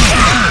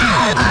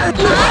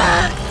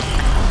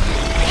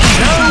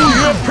 Now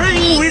you're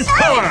playing with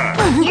power.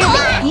 You're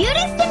the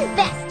cutest and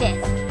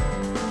bestest.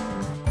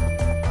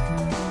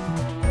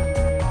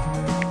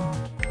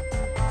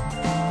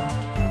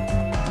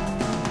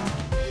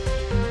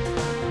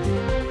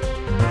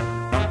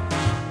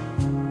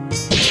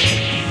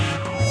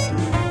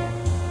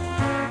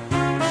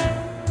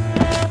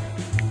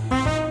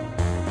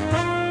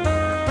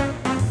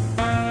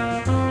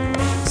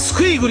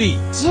 イグリ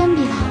準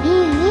備はい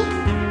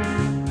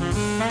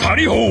い？タ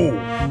リホ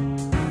ー。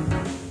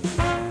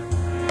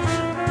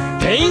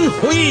ペイン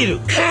ホイール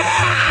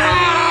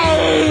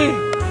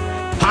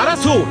パラ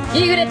ソール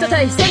イーグレット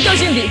対戦闘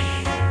準備。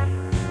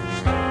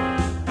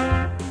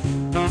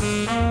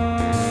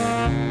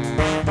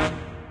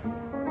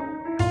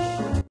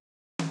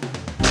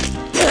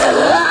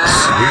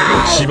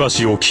しば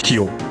しお聞き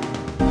を。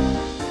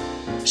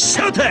シ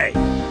ャタイど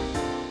う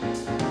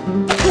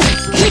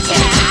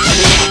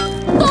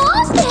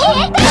して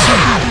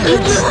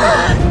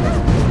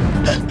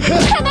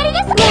かなりで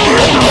すね。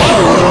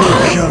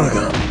キャラが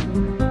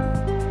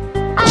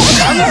完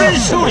全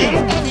勝利。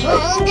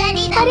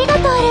ありがと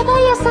うレバ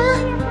イアさ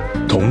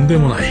ん。とんで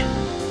もない。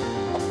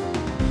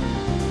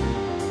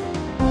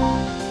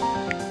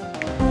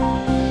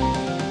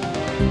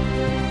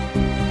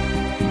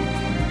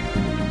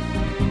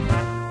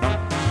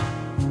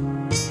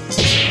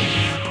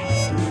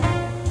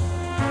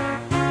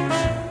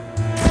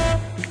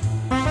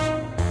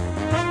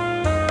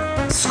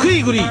スク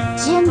イグリ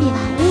準備は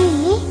い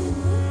い？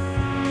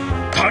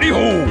タリホ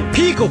ー。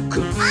ピーコッ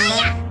ク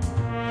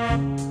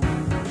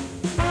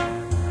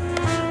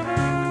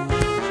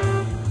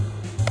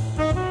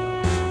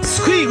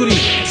スクイグリ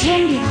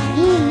準備はい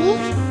い？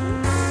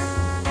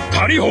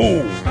タリホ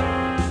ー。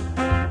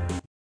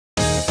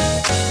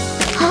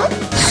は？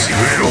スレ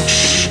ロキ。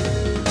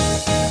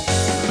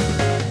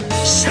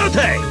シャタ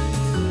イ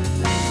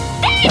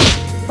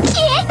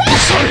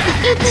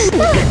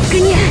く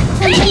にゃ。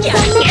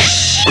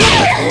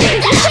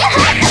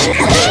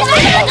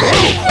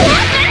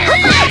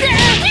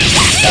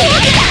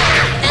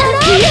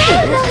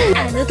あ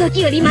の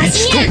時よりマ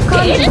シにだ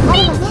が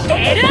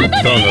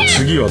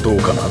次はどう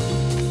かな。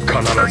必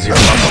ずや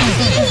かっ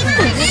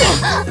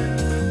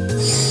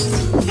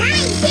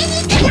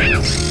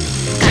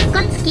こ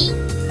つき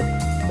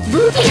ブ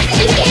ーケ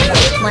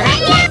もらっ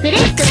てブレッ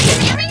ク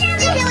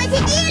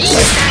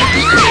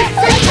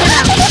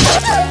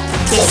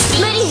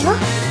無理よ。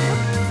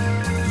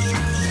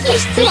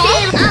失礼。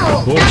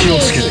青お気を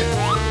つけて。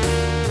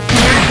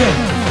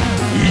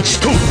1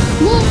と2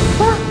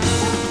と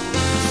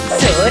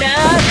ソーラ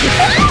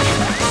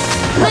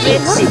ー無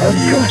理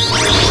よ。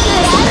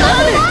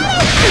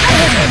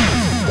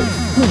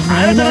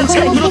新たなチ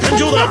ャンプの誕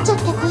生だ。ちゃっ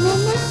てごめんね。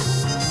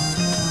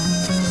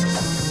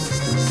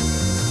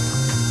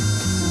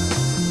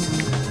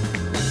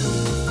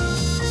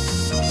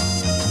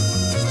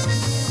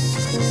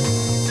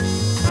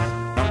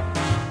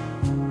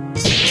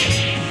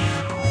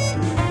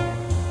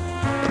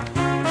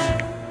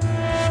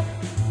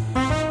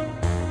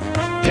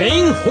ペイ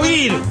ンホイ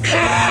ール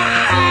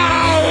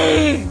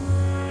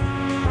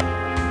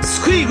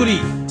スクイグ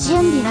リ準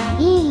備は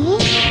いい？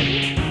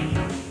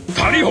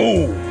タリホ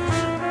ー。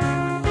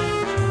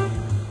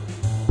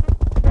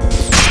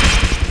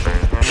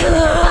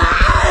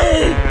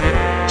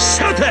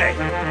シャタイ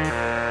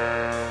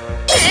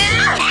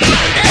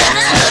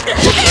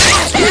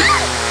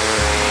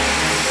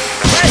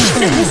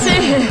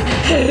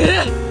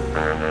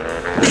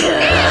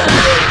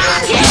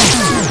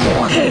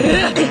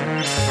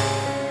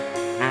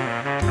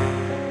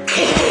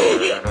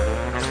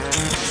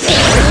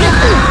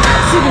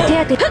すぐ手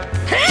当て。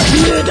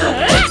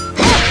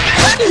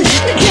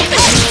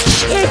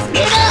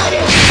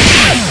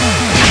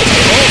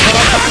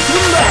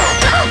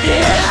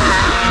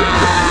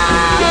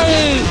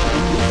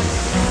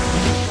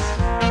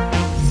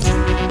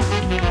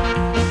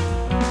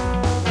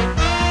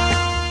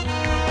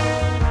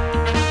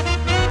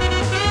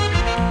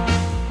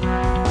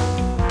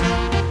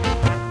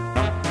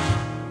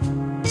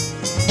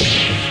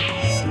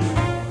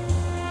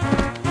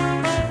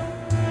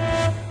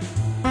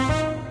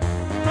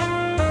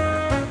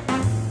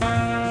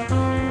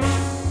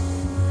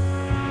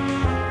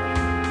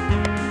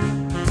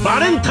バ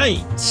レンタ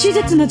イン手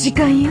術の時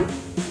間よ。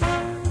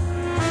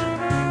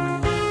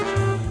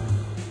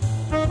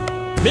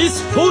ミ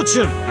ス・フォー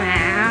チュン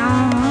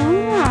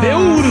ベオ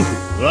ウル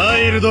フワ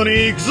イルド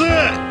に行く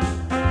ぜ。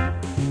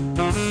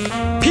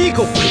ピー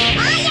コック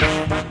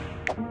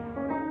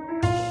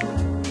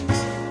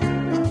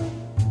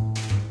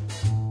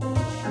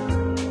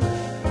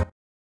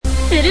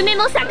スルメ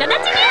も逆立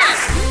ちに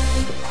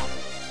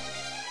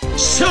ゃ。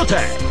シャ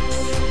タイ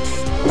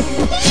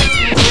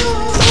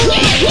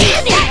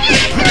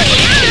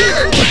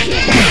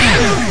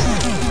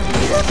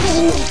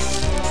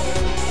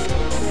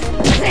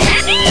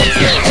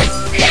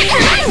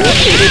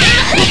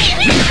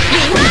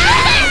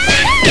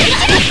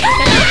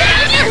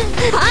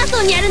パー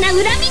ソニャルな恨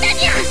みだに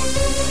ゃ。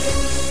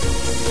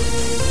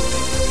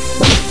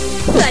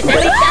私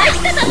大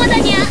した様だ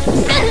にゃ。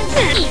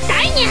痛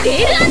いにゃ。テ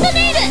ール&ネ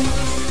イル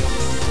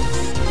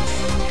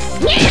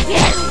にゃ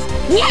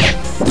にゃ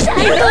最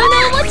高の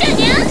おもちゃに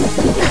ゃ。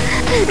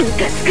ムカ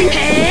つくね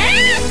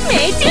命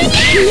中に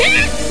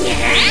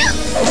ゃ。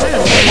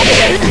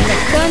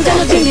患者の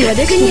準備はで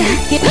きにゃ。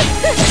キャット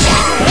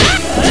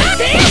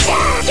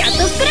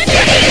スクラッチ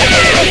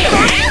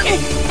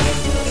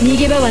逃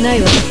げ場はな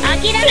いわ。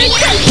諦めない。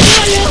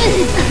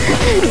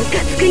ムカ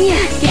つくにゃ。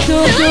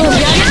そうそう、そう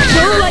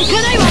はいか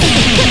ないわ。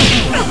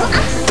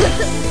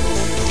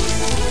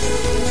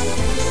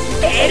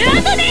テールア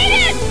ウトネイ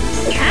ル。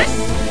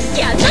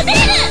キャットテー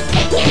ル。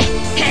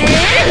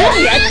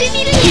やってみ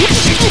るにゃ。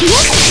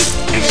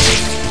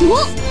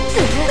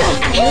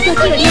あの時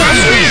より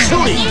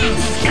勝利。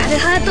スカル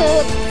ハートを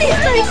絶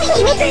対に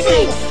見て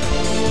に。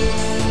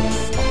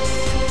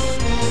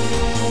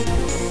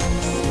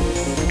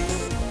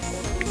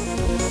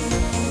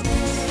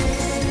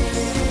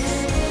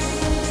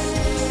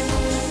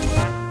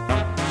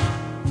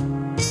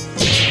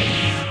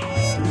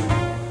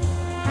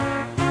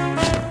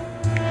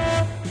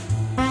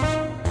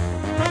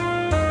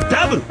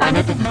ダブル。あ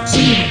なたの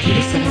罪は許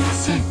されま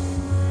せん。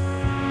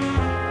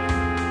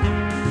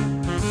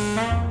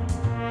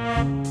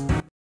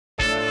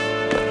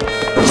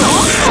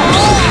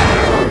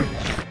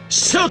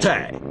ショータ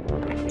イム。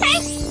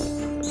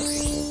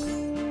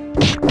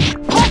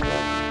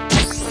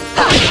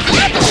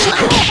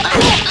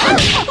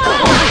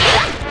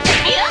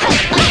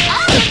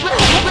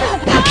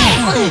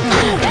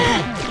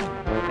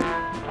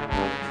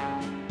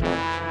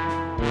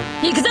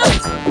行くぞ。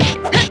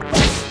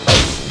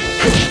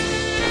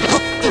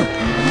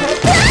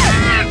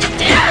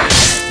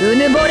う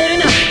ぬぼれる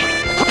な。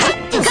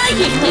回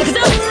避。行くぞ。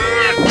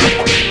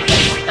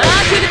アー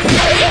クル。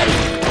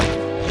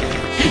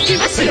行き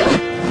ますよ。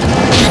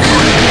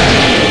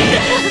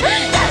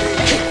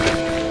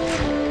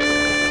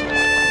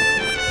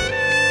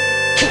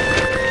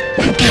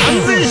完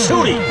全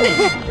勝利。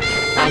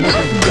あなた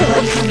の奪い合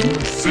いを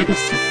すぐさ。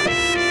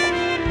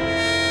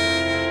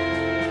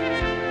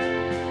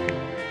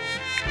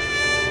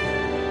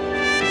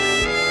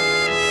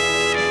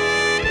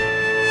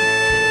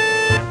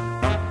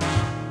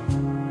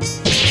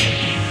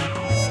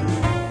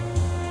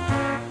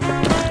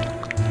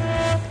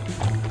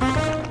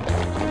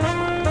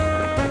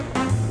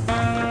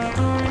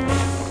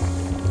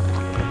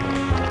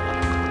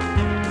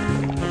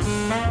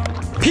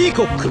ピー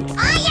コック。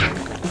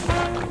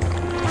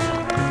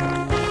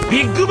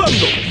ビッグバンド。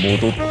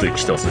戻って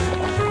きたぜ。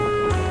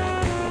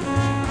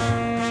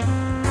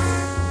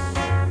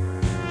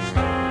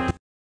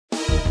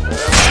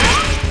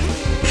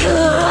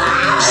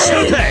ショ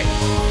ータイム。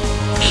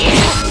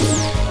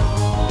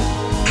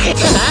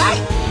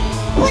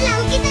ほら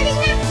受け取りな。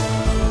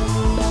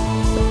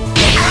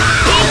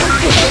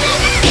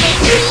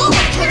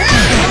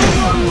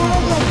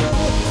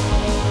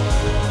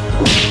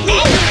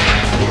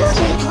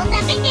とんだ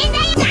ペケだ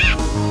よな。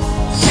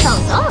そう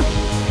そう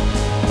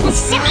シ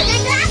ャガドラ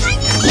ゴン。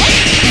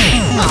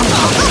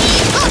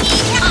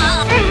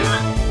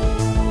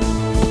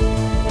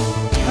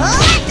おい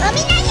飛び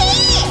なひ。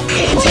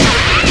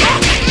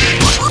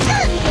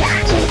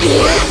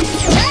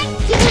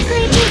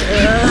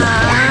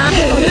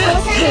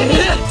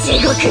地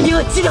獄に落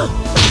ちろ。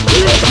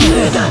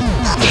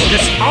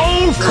It's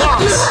all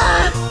cross。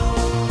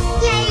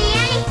やれや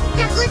れ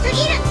タコすぎ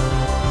る。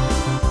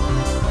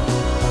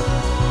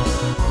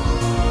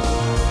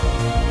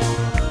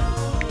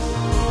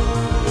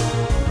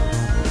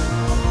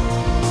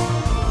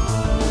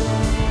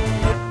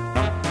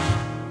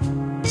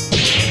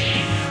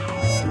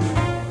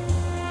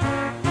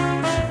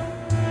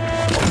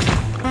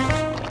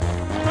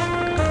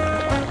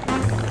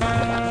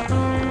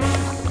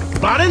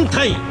バレン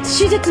タイン。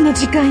手術の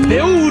時間ベ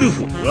よ。オウル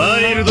フ。ワ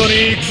イルド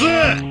に行く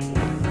ぜ。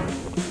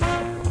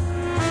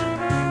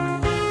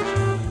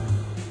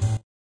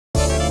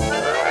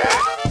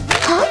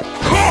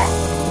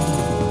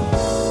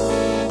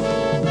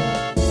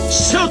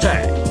ショータ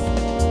イム。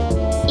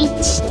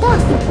一と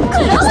ク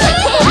ロス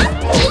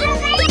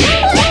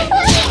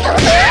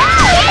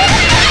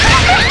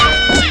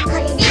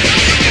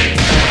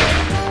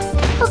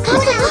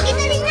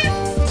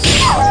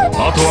あ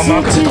とは任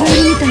せた。み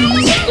たい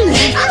に。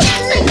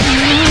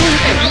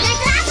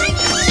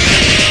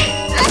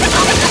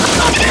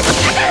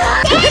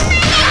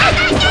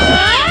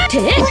て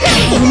お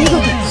見事。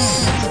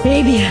エ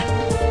ビア。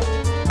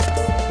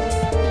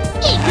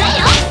いくわ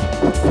よ。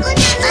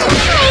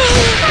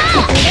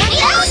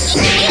制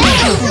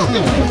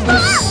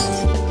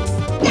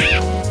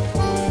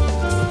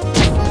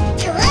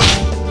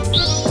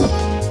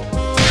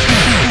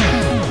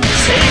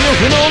御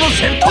不能の戦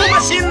闘マ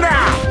シンだ。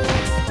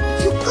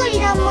すっかり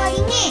だんまり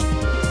ね。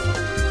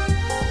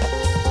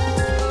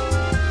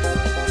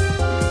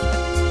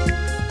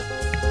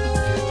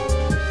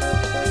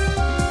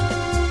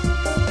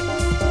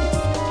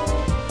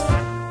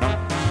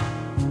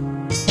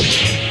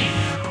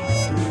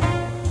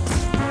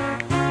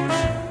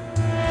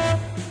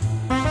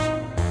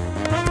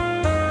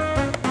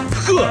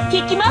服は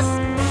聞きます。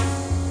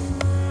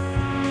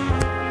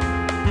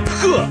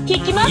服は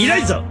聞きますイラ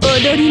イザ。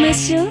踊りま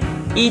しょう。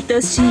愛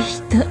しい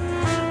人。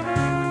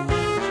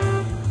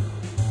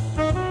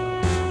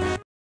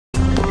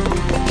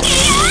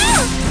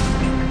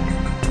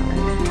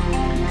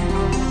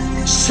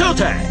ショー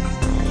タイム。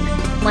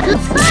また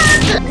スパ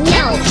ークニャ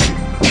オ。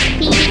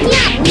ピニャーニャ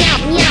ー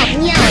ニャー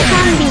ニャー。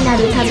賛美な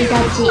る旅立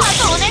ち。あ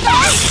とお願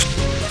い。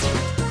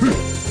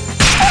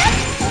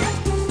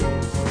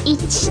1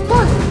と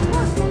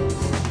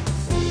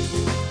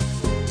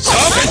さ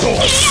てと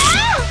立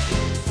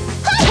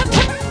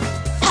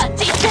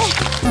ち入って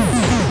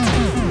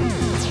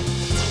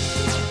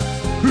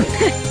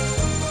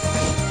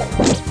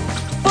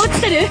落ち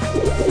てる。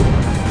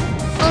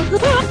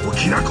大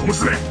きな小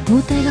娘。包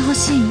帯が欲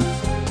しいの。ま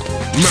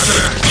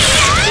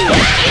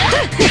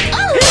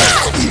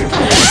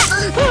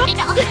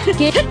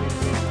ゲッ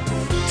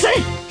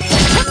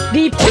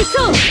リップ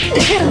ソー。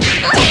新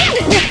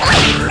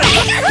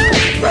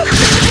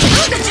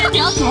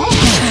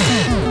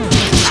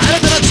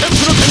たなチャン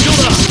プの誕生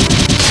だ。